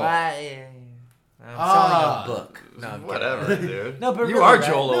beautiful. I'm selling a book. No, I'm Whatever, dude. No, but you really, are right?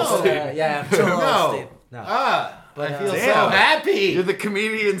 Joel No. Osteen. Yeah, I'm Joel Osteen. No. I feel so Damn. happy. You're the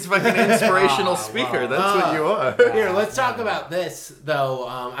comedian's fucking inspirational speaker. That's what you are. Here, let's talk about this though.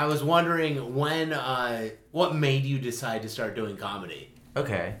 I was wondering what made you decide to start doing comedy?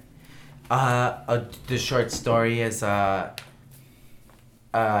 Okay. The short story is I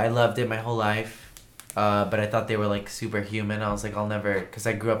loved it my whole life, but I thought they were like superhuman. I was like, I'll never, because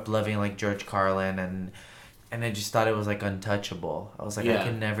I grew up loving like George Carlin, and I just thought it was like untouchable. I was like, I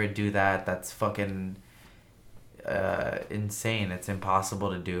can never do that. That's fucking insane. It's impossible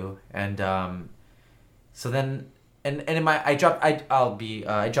to do. And so then I dropped out of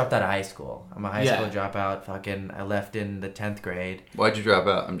high school. I'm a high school dropout. Fucking I left in the 10th grade. Why'd you drop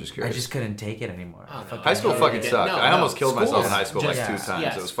out? I'm just I curious. just couldn't take it anymore. High school fucking sucked. I almost killed myself in high school like 2 just- times.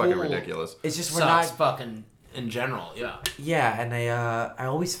 yeah, It was fucking school ridiculous. It's just we're Sucks not. fucking in general. Yeah. Yeah, and I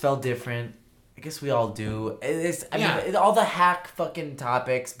always felt different. I guess we all do. I Yeah. mean, all the hack fucking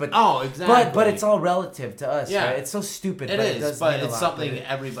topics, but exactly. but it's all relative to us. Yeah. Right? It's so stupid. It but is, it does but mean a it's lot. something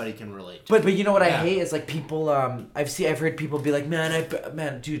everybody can relate to. But you know what I Yeah. hate is like people. I've heard people be like,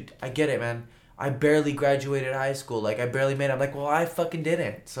 man, dude, I get it, man. I barely graduated high school. Like I barely made it. I'm like, well, I fucking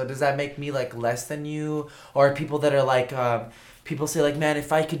didn't. So does that make me like less than you? Or people that are like, people say like, man,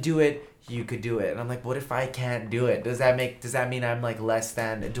 if I could do it, you could do it. And I'm like, what if I can't do it? Does that mean I'm like less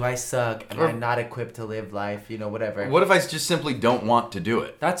than? Do I suck? Am I not equipped to live life? You know, whatever. What if I just simply don't want to do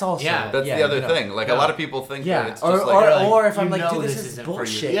it? That's also That's the other thing. Like a lot of people think that it's just or if I'm you like, know dude, this this is isn't for you.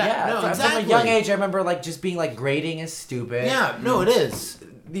 bullshit. Yeah, no, from exactly. a young age, I remember like just being like, grading is stupid. Yeah, no, it is.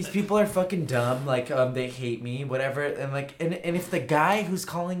 These people are fucking dumb. Like, they hate me, whatever. And like, and if the guy who's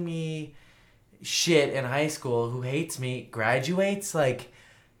calling me shit in high school, who hates me, graduates, like,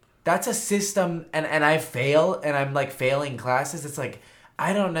 that's a system, and I fail, and I'm like failing classes. It's like,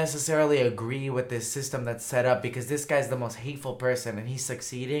 I don't necessarily agree with this system that's set up, because this guy's the most hateful person and he's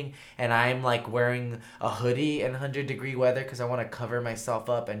succeeding, and I'm like wearing a hoodie in 100-degree weather because I want to cover myself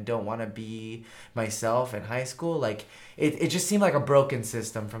up and don't want to be myself in high school. Like it just seemed like a broken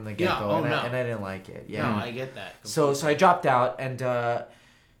system from the get-go, and I didn't like it. Yeah, No, I get that. So I dropped out, and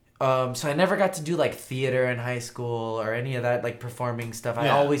so I never got to do like theater in high school or any of that like performing stuff.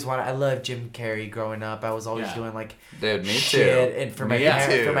 I loved Jim Carrey growing up. I was always doing like Dude, me shit too. and for Me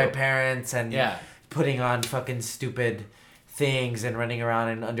my parents, and Yeah. putting on fucking stupid things and running around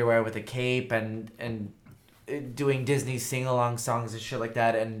in underwear with a cape and doing Disney sing-along songs and shit like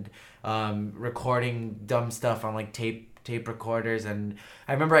that, and recording dumb stuff on like tape recorders. And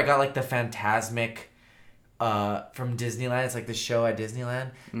I remember I got like the Fantasmic from Disneyland. It's like the show at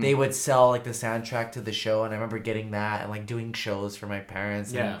Disneyland. They would sell like the soundtrack to the show, and I remember getting that and like doing shows for my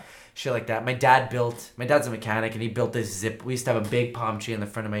parents and shit like that. My dad's a mechanic, and he built this we used to have a big palm tree in the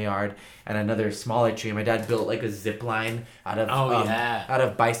front of my yard and another smaller tree. My dad built like a zip line out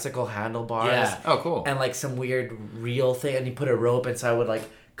of bicycle handlebars. Yeah. Oh, cool. And like some weird reel thing, and he put a rope, and so I would like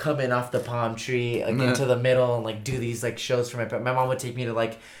come in off the palm tree like into the middle and like do these like shows for my mom would take me to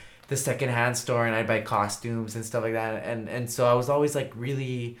like the secondhand store, and I'd buy costumes and stuff like that, and so I was always like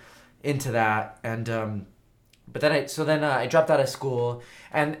really into that. And but then I dropped out of school,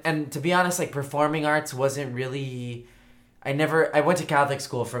 and to be honest, like performing arts wasn't really. I went to Catholic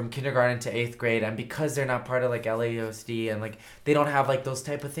school from kindergarten to 8th grade, and because they're not part of like LAUSD, and like they don't have like those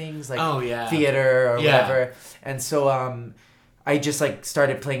type of things like theater or whatever, and so I just like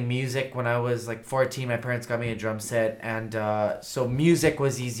started playing music when I was like 14. My parents got me a drum set, and so music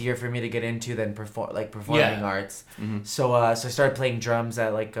was easier for me to get into than performing arts. Mm-hmm. So I started playing drums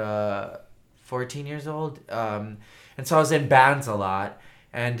at like 14 years old, and so I was in bands a lot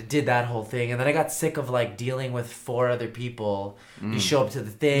and did that whole thing. And then I got sick of like dealing with 4 other people. You show up to the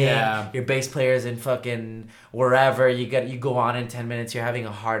thing, your bass player's in fucking wherever, you go on in 10 minutes, you're having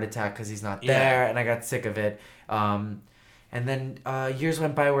a heart attack because he's not there, and I got sick of it. And then years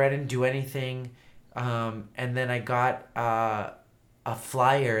went by where I didn't do anything, and then I got a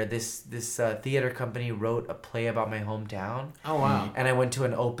flyer. This theater company wrote a play about my hometown. Oh wow! And I went to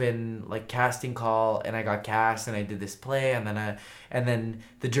an open like casting call, and I got cast, and I did this play, and then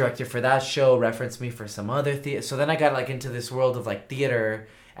the director for that show referenced me for some other theater. So then I got like into this world of like theater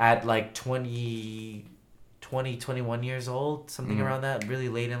at like 21 years old, something around that, really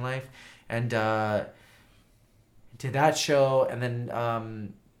late in life, and did that show, and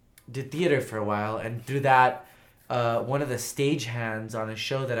then did theater for a while, and through that, one of the stagehands on a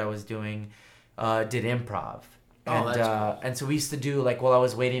show that I was doing did improv. Oh, And, that's cool. And so we used to do, like, while I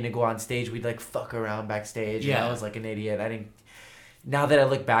was waiting to go on stage, we'd, like, fuck around backstage. Yeah. And I was, like, an idiot. I didn't... Now that I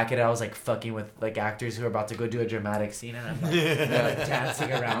look back at it, I was, like, fucking with, like, actors who are about to go do a dramatic scene. And I'm, like, like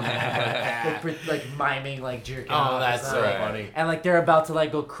dancing around. And, like, miming, like, jerking off. Oh, that's so Right. funny. And, like, they're about to,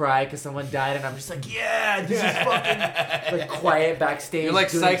 like, go cry because someone died. And I'm just like, yeah, this is fucking, like, quiet backstage. You're like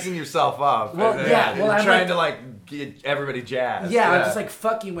doing- psyching yourself up. Well, and yeah, well, you're I'm trying like- to like get everybody jazzed. Yeah, I'm just like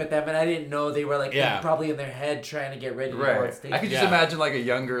fucking with them, and I didn't know they were like Yeah. probably in their head trying to get ready to go on Right. stage. I could just Yeah. imagine like a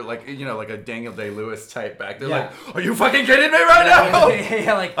younger, like, you know, like a Daniel Day-Lewis type back there. Yeah. Like, are you fucking kidding me right now?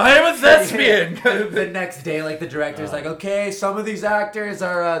 yeah, like I am a thespian. the next day, like the director's like, okay, some of these actors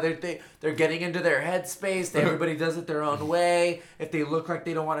are they're getting into their headspace. Everybody does it their own way. If they look like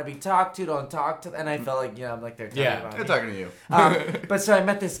they don't want to be talked to, don't talk to them. And I felt like, I'm like they're talking Yeah. about They're me. talking to you. But so I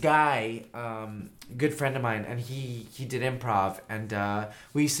met this guy, good friend of mine, and he did improv, and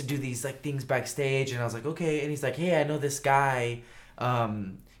we used to do these like things backstage, and I was like, okay, and he's like, hey, I know this guy.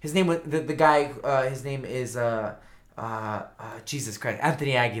 His name was the guy. His name is Jesus Christ,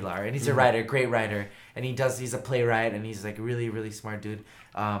 Anthony Aguilar, and he's a writer, great writer, and he's a playwright, and he's like a really really smart dude.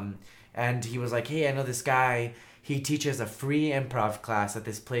 And he was like, hey, I know this guy. He teaches a free improv class at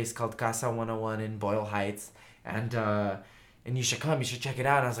this place called Casa 101 in Boyle Heights, and you should come, you should check it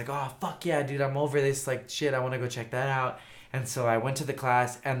out. And I was like, oh, fuck yeah, dude, I'm over this, like, shit, I want to go check that out. And so I went to the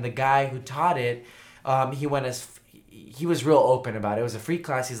class, and the guy who taught it, he was real open about it. It was a free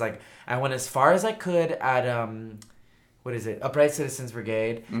class. He's like, I went as far as I could at, Upright Citizens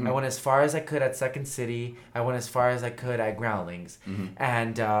Brigade. Mm-hmm. I went as far as I could at Second City. I went as far as I could at Groundlings. Mm-hmm.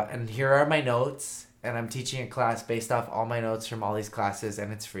 And here are my notes. And I'm teaching a class based off all my notes from all these classes,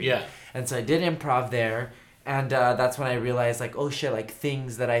 and it's free. Yeah. And so I did improv there, and that's when I realized, like, oh shit, like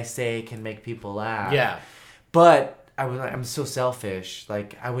things that I say can make people laugh. Yeah. But I'm so selfish.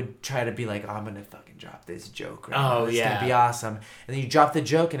 Like I would try to be like, oh, I'm gonna fucking drop this joke. Right now. Oh, It's yeah. gonna be awesome. And then you drop the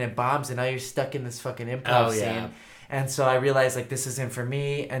joke and it bombs, and now you're stuck in this fucking improv Oh, scene. yeah. And so I realized like this isn't for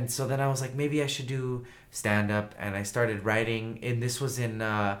me. And so then I was like, maybe I should do stand up. And I started writing. And this was in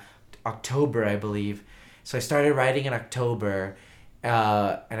October, I believe. So I started writing in October,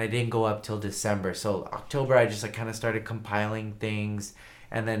 and I didn't go up till December. So October, I just like kind of started compiling things,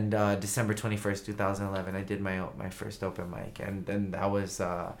 and then December 21st, 2011, I did my first open mic, and then that was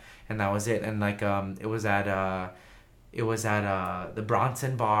it. And like it was at the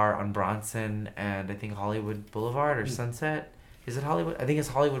Bronson Bar on Bronson and I think Hollywood Boulevard or Sunset. Is it Hollywood? I think it's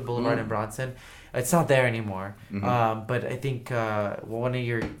Hollywood Boulevard in Bronson. It's not there anymore. Mm-hmm. But I think one of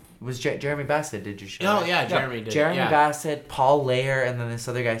your was Jeremy Bassett did your show. Oh right? yeah, Jeremy did. Jeremy yeah. Bassett, Paul Layer, and then this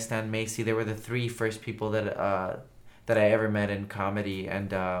other guy, Stan Macy. They were the three first people that I ever met in comedy.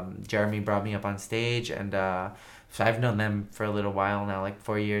 And Jeremy brought me up on stage, and so I've known them for a little while now, like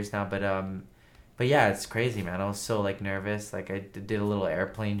 4 years now. But yeah, it's crazy, man. I was so like nervous. Like I did a little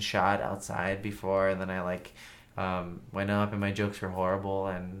airplane shot outside before, and then I like went up, and my jokes were horrible,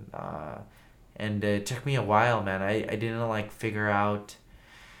 and it took me a while, man. I didn't like figure out.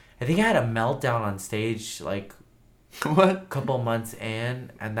 I think I had a meltdown on stage like What? a couple months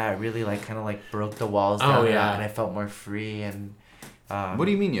in, and that really like kind of like broke the walls down. Oh, yeah. And I felt more free. And What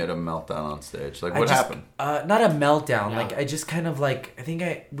do you mean you had a meltdown on stage? Like, I what just- happened? Not a meltdown. Yeah. Like I just kind of like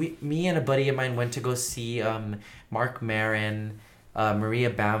me and a buddy of mine went to go see Mark Maron,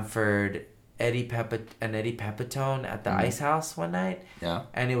 Maria Bamford, Eddie Pepitone at the Ice House one night. Yeah.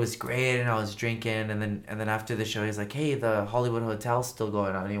 And it was great, and I was drinking, and then after the show, he's like, "Hey, the Hollywood Hotel's still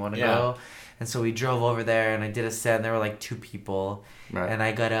going on. You want to Yeah. go?" And so we drove over there, and I did a set, and there were like 2 people, Right. and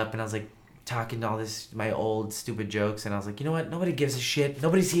I got up, and I was like talking to all my old stupid jokes, and I was like, you know what? Nobody gives a shit.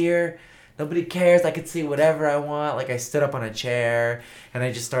 Nobody's here. Nobody cares. I could say whatever I want. Like I stood up on a chair, and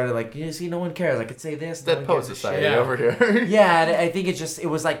I just started like, you see, no one cares. I could say this. No Dead one Poet gives a Society shit. Yeah. over here. Yeah, and I think it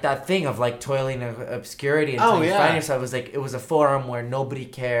was like that thing of like toiling in obscurity until Oh, you yeah. find yourself. It was like it was a forum where nobody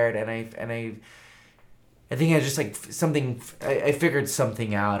cared, and I think I just like something. I figured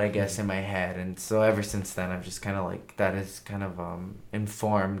something out, I guess, in my head, and so ever since then, I've just kind of like that has kind of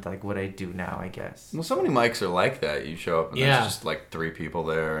informed like what I do now, I guess. Well, so many mics are like that. You show up and there's just like 3 people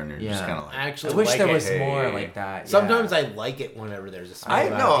there, and you're just kind of like. Actually, I wish like there was it. more like that. Sometimes I like it whenever there's a small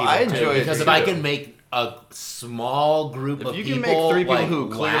amount of people. I enjoy it because if I can make a small group of people, if you can make 3 people like, who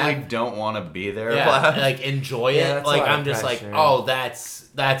clearly laugh, don't want to be there, like enjoy it. that's Like a lot I'm of just pressure. like, oh,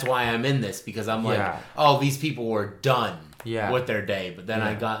 that's why I'm in this because I'm like, oh, these people were done with their day, but then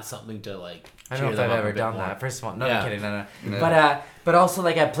I got something to like. I don't know if cheer them I've up a ever bit done more. that. First of all, no, I'm kidding, no. Yeah. But also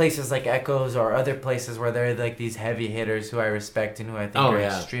like at places like Echoes or other places where there are like these heavy hitters who I respect and who I think are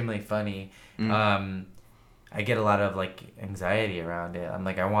extremely funny. I get a lot of like anxiety around it. I'm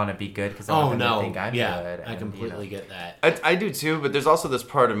like, I want to be good because I want them to think I'm good. I completely get that. I do too, but there's also this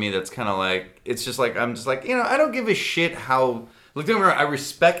part of me that's kind of like, it's just like, I'm just like, I don't give a shit how, look, don't get me wrong, I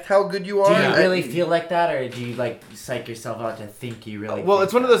respect how good you are. Do you really feel like that, or do you like psych yourself out to think you really? Well,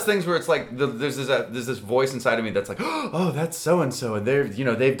 it's one of those things where it's like there's this voice inside of me that's like, oh, that's so and so, and they're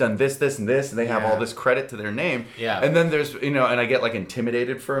they've done this, and this, and they have all this credit to their name. Yeah. And then there's and I get like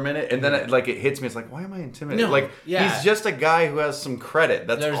intimidated for a minute, and then it hits me. It's like, why am I intimidated? No, like he's just a guy who has some credit.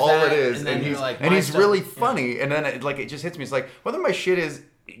 That's There's all that, it is, and then you're like, and my he's stuff- really funny. And then it just hits me. It's like whether my shit is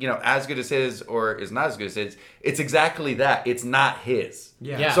as good as his or is not as good as his, it's exactly that. It's not his.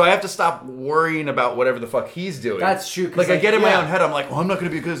 Yeah. So I have to stop worrying about whatever the fuck he's doing. That's true. Like I get in my own head, I'm like, well, I'm not going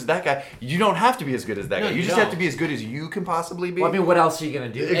to be as good as that guy. You don't have to be as good as that guy. You you just don't. have to be as good as you can possibly be. Well, I mean, what else are you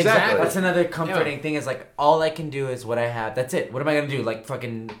gonna do? Exactly. That's another comforting thing. Is like all I can do is what I have. That's it. What am I gonna do? Like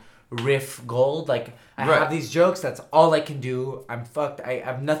fucking riff gold? Like I have these jokes. That's all I can do. I'm fucked. I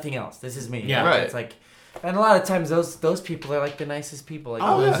have nothing else. This is me. Yeah. Right. It's like. And a lot of times those people are like the nicest people. Like,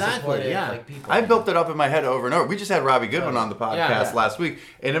 Oh, the most exactly, supportive, yeah. like, people. I built it up in my head over and over. We just had Robbie Goodwin on the podcast last week,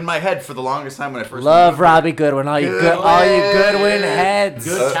 and in my head for the longest time when I first Love Robbie Goodwin. All you Goodwin heads.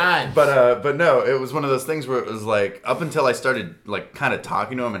 Good time. But no, it was one of those things where it was like up until I started like kind of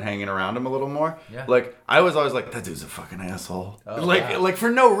talking to him and hanging around him a little more. Yeah. Like I was always like, that dude's a fucking asshole. Like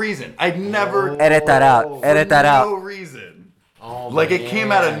for no reason. I'd never Edit that out. Edit that out. no reason. Oh, Like it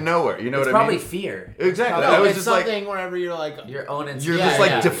came out of nowhere. You know It's what I probably mean? fear. Exactly. No, I was it's just like, something wherever you're like, Your own instinct. you're just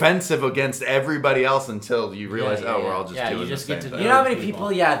like defensive against everybody else until you realize, we're all just doing you just the get same to thing. You know how many people,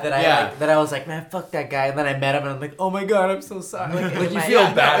 that I like, that I was like, man, fuck that guy, and then I met him, and I'm like, oh my god, I'm so sorry. Like you feel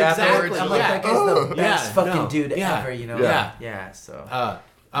bad afterwards. I'm like, that guy's the best fucking no, dude ever, you know? Yeah. So.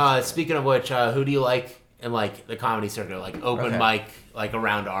 Speaking of which, who do you like in like the comedy circuit, like open mic, like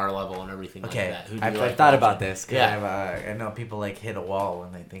around our level and everything like that? Who do you I've like thought watching? about this. Cause Yeah. I know people like hit a wall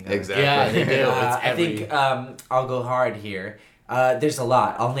when they think of Exactly. Yeah, they do. I think I'll go hard here. There's a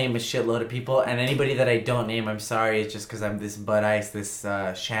lot. I'll name a shitload of people, and anybody that I don't name, I'm sorry. It's just because I'm this Bud Ice, this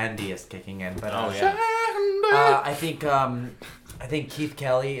Shandy is kicking in. But I think Keith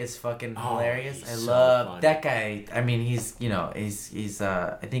Kelly is fucking hilarious. I love that guy. I mean, he's I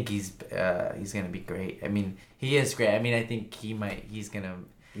think he's gonna be great. I mean, he is great. I mean, I think he's gonna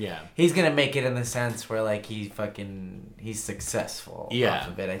make it in the sense where like he's successful off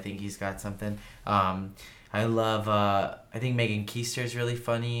of it. I think he's got something. I love I think Megan Keister is really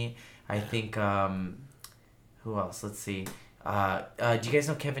funny. I think who else? Let's see. Do you guys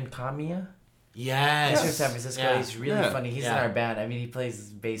know Kevin Kamiya? Yes. He's from San Francisco. Yeah. He's really funny. He's in our band. I mean, he plays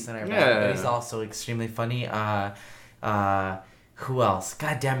bass in our band, but he's also extremely funny. Who else?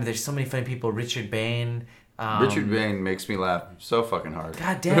 God damn it, there's so many funny people. Richard Bain. Richard Bain makes me laugh so fucking hard.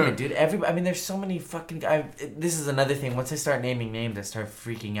 God damn it, dude. There's so many fucking... this is another thing. Once I start naming names, I start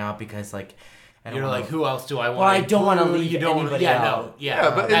freaking out because, like... You're like, who else do I want? Well, I don't want to leave anybody out.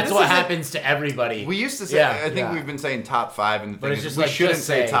 But that's this what is happens to everybody. We used to say, I think we've been saying top 5, and the thing it's is, just we like, shouldn't just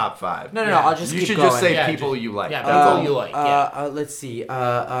say say- top 5. No, I'll just You keep should going. just say Yeah, people just- you like. yeah, That's all people you like. Let's see.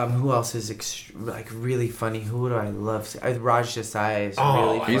 Who else is like really funny? Who do I love? Raj Desai is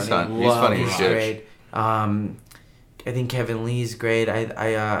really funny. He's funny as He's shit. great. I think Kevin Lee's great.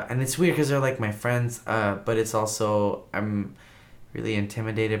 And it's weird because they're like my friends, but it's also I'm really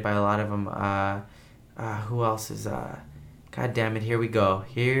intimidated by a lot of them. Who else is God damn it, here we go.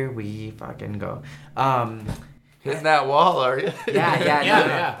 Here we fucking go. Hitting that wall, are you?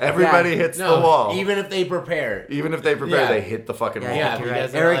 Yeah. Everybody hits the wall. Even if they prepare. Even if they prepare, they hit the fucking wall. Yeah, you're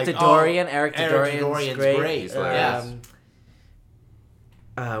because right. Eric they're like, Dodorian. oh, Eric Eric Dodorian's Dodorian's great. great. Yes.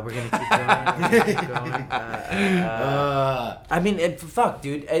 We're gonna keep going. I mean, fuck,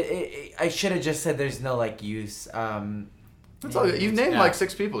 dude. I should have just said there's no like use. That's all. You've named like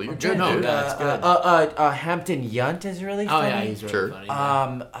 6 people. You're good, dude. That's good. Hampton Yount is really Oh funny. yeah, he's really funny.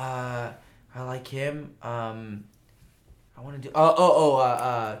 I like him. I want to do.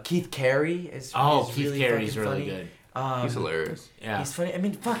 Keith Carey is. Keith Carey's really funny. good. He's hilarious. Yeah, he's funny. I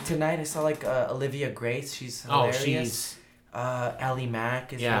mean, fuck. Tonight I saw like Olivia Grace. She's hilarious. she's. Ally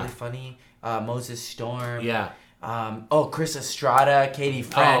Mack is really funny. Moses Storm. Yeah. Chris Estrada, Katie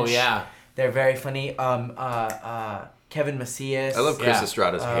French. Oh yeah. They're very funny. Kevin Macias. I love Chris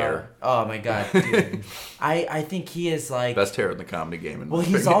Estrada's hair. Oh my god, dude. I think he is like best hair in the comedy game. Well,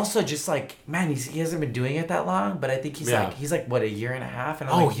 he's also just like, man, he hasn't been doing it that long, but I think he's like what, a year and a half? And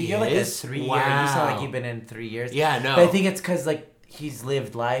I'm like, you're like a 3 year. You sound like you've been in 3 years. Yeah, no. But I think it's because like he's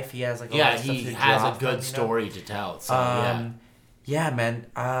lived life. He has like a lot of stuff he to has draw a good from, story to tell. So yeah, man.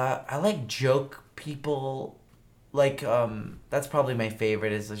 I like joke people. Like that's probably my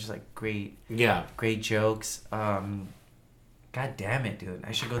favorite. Is just like great jokes. God damn it, dude!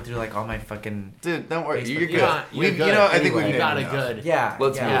 I should go through like all my fucking. Dude, don't worry. Facebook. You're good. You're good. I think we got it good. Yeah.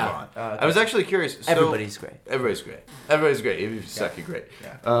 Let's move on. I was actually curious. So, everybody's great. Everybody's great. Everybody's great. If you suck, you're great.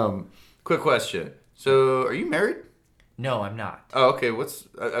 Yeah. Quick question. So, are you married? No, I'm not. Oh, okay. I was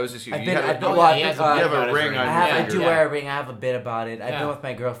just. You have a ring on your I do wear a ring. I have a bit about it. I've been with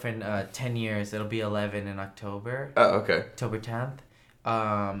my girlfriend 10 years. It'll be 11 in October. Oh, okay. October 10th.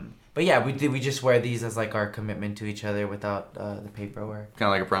 But yeah, we just wear these as like our commitment to each other without the paperwork. Kind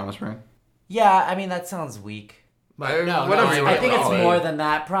of like a promise ring? Yeah, I mean that sounds weak. But I think it's more than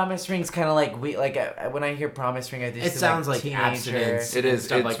that. Promise ring's kind of like when I hear promise ring, I just sounds like teenager. Abstinence. It is.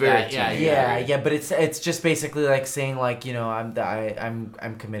 Stuff it's like very that. Yeah. But it's just basically like saying like I'm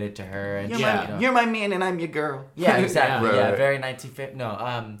committed to her and you're my man and I'm your girl. Yeah, exactly. Right. Very 1950. No,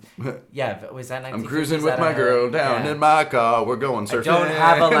 was that 1950? I'm cruising with my girl down in my car. We're going surfing. I don't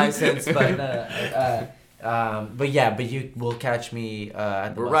have a license, but you will catch me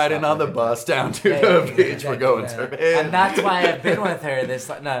at the We're bus riding stop on the every bus down to the beach. We're going surfing. And that's why I've been with her.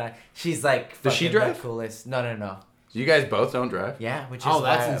 No. She's like Does she drive? The coolest. No. You guys both don't drive? Yeah, which is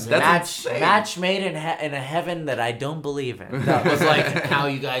that's insane. Match made in a heaven that I don't believe in. That was like how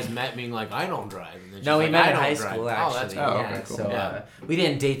you guys met, being like, I don't drive. And then we like, met in high school actually. That's cool. Okay, cool. So we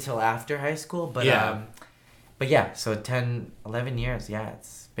didn't date till after high school, but so 10, 11 years. Yeah,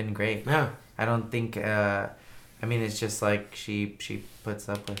 it's been great. Yeah. I don't think. It's just like she puts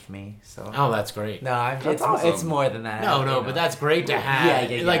up with me. So. Oh, that's great. No, awesome. It's more than that. No, but that's great to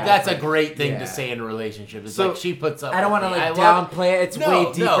have. Yeah. Like that's a great thing to say in a relationship. It's like she puts up. I don't want to downplay it. It's way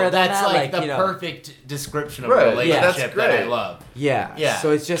deeper than that. That's like the perfect description of a relationship that I love. Yeah.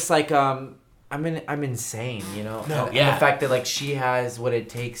 So it's just like I'm insane, And the fact that like she has what it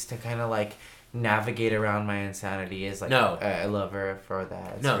takes to kind of like navigate around my insanity is like I love her for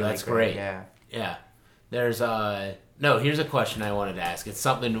that. It's really that's great. Yeah. There's here's a question I wanted to ask. It's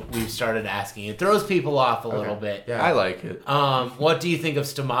something we've started asking. It throws people off a little bit. Yeah. I like it. What do you think of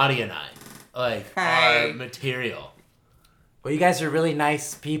Stamati and I? Like our material. Well, you guys are really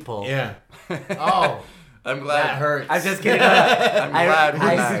nice people. Yeah. Oh. I'm glad. That hurts. I'm just kidding. I'm glad we're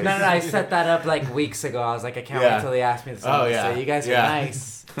nice. No, I set that up like weeks ago. I was like, I can't wait until they ask me this. Oh, yeah. So you guys are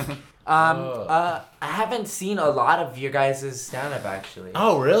nice. I haven't seen a lot of your guys' stand-up actually.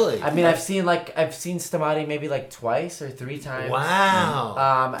 Oh, really? I mean, I've seen Stamati maybe like twice or 3 times.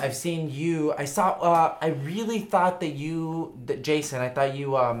 Wow. I've seen you. I saw. I really thought that Jason. I thought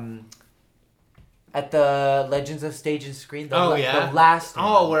you at the Legends of Stage and Screen. The last one.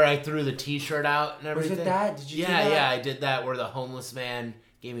 Oh, where I threw the T-shirt out and everything. Was it that? Did you do that? Yeah, I did that where the homeless man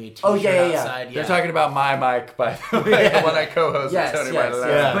gave me a T-shirt outside. Yeah. They're talking about my mic, by the way, when I co-host with Tony Martellaro.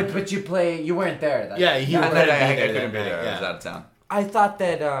 Yeah. But you weren't there. That I couldn't be there. I was out of town. I thought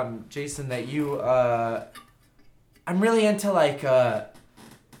that, Jason, that you, I'm really into like,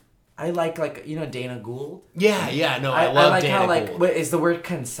 I like Dana Gould. Yeah, no, I love like Dana how Gould. Is the word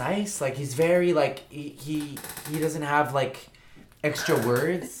concise? Like he's very like he doesn't have like extra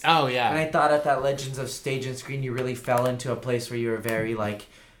words. Oh yeah. And I thought at that Legends of Stage and Screen you really fell into a place where you were very like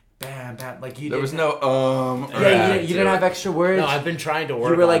bam like you. There was no you didn't have extra words. No, I've been trying to work.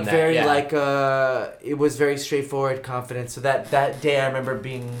 You were like on that, very like it was very straightforward, confident. So that day I remember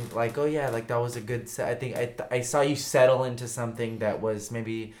being like, oh yeah, like that was a good set. I think I saw you settle into something that was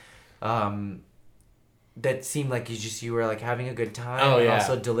maybe. That seemed like you were like having a good time. Oh, and yeah.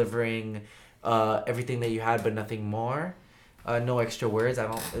 also delivering everything that you had, but nothing more. No extra words. I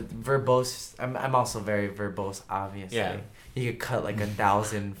don't verbose. I'm also very verbose, obviously. Yeah. You could cut like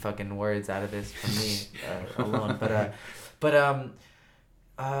 1,000 fucking words out of this from me alone.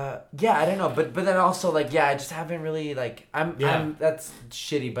 Yeah, I don't know, but then also like I just haven't really like I'm that's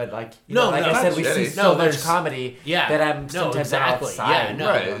shitty, but like like I said, we see so much comedy that I'm sometimes outside. Yeah,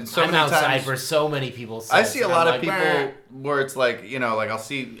 right. So I'm outside for so many people's sets, I see a lot of people where it's like like I'll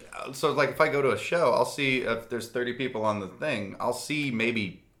see like if I go to a show, I'll see if there's 30 people on the thing, I'll see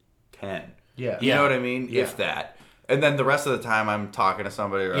maybe 10. Yeah, you know what I mean? Yeah. If that. And then the rest of the time, I'm talking to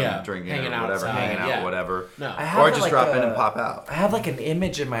somebody or I'm drinking or whatever, hanging out, whatever. No. Or just drop in and pop out. I have like an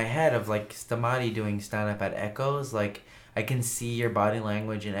image in my head of like Stamati doing stand-up at Echoes. Like I can see your body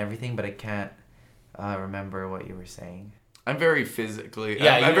language and everything, but I can't remember what you were saying. I'm very physically,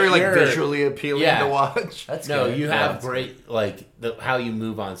 I'm very like visually appealing to watch. That's good. You have great, like how you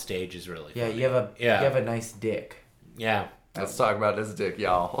move on stage is really funny. You have a nice dick. Yeah. Let's talk about this dick,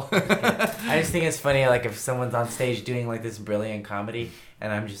 y'all. I just think it's funny, like if someone's on stage doing like this brilliant comedy,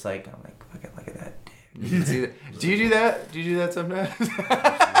 and I'm like, fucking look at that dick. Do you do that? Do you do that sometimes?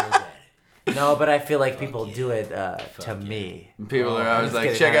 No, but I feel like people do it to me. People are always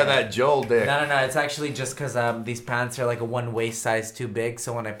like, check out that Joel dick. No. It's actually just because these pants are like a one waist size too big.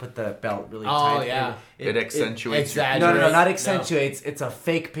 So when I put the belt really tight, it accentuates. No, not accentuates. No. It's a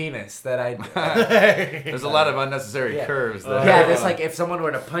fake penis that I. There's a lot of unnecessary curves. There. Yeah, there's like if someone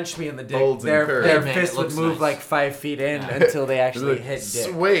were to punch me in the dick, their fist would move like 5 feet in until they actually hit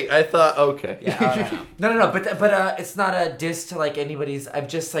dick. Wait, I thought okay. Yeah, no, but it's not a diss to like anybody's. I've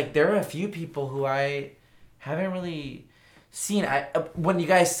just like there are a few people who I haven't really seen. When you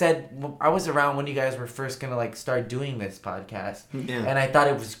guys said I was around when you guys were first gonna like start doing this podcast, and I thought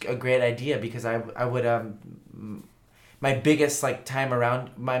it was a great idea because I would my biggest like time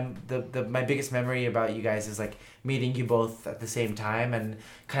around my biggest memory about you guys is like meeting you both at the same time and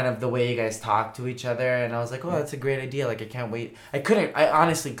kind of the way you guys talk to each other, and I was like, oh, that's a great idea. Like I can't wait. I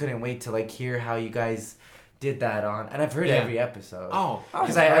honestly couldn't wait to like hear how you guys did that on, and I've heard every episode. Oh,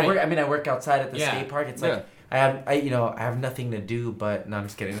 because I work outside at the skate park. It's like I have nothing to do, but no, I'm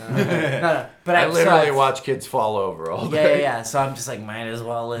just kidding. No. But I literally watch kids fall over all day. Yeah. So I'm just like, might as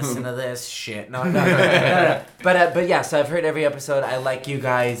well listen to this shit. No. But yeah, so I've heard every episode. I like you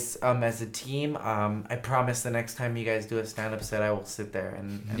guys as a team. I promise the next time you guys do a stand-up set, I will sit there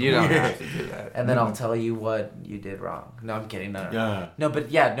and you don't have to do that. And then I'll tell you what you did wrong. No, I'm kidding. No. No,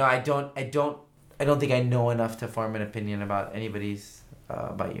 but yeah, no, I don't think I know enough to form an opinion about anybody's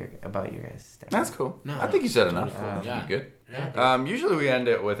about your guys' stand. That's cool. No, I think you said enough. You're good. Yeah. Usually we end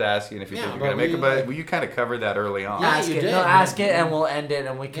it with asking if you think you're gonna make it, but you kind of covered that early on. Yeah, ask it, and we'll end it,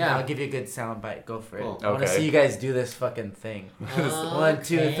 and we can. I'll give you a good sound bite. Go for it. Cool. I want to see you guys do this fucking thing. 1,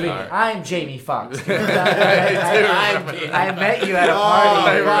 2, 3. Right. I'm Jamie Foxx. I met you at a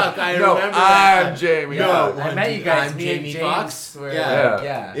party. Fuck, I remember that. I'm Jamie. No, I met you guys. Me and James Fox.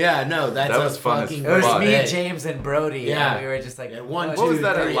 Yeah. No, that was fucking. It was me, James, and Brody. Yeah, we were just like 1, 2,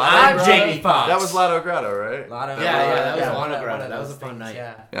 3. I'm Jamie Foxx. That was Lotto Grotto, right? That was That was a fun night.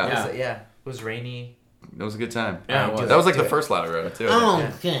 It was rainy. It was a good time. Yeah, that was like the first Lotto Grotto too.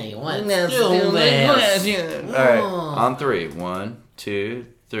 Okay, let's do this. All right, on 3. 1, 2,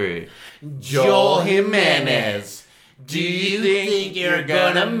 3. Joel Jimenez, do you think you're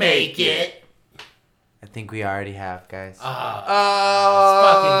gonna make it? I think we already have, guys. It's fucking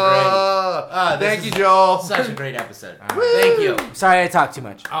great. Thank you, Joel. Such a great episode. Thank you. Sorry I talked too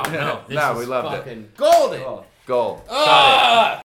much. Oh, no. We loved it. Golden. Gold. Got it.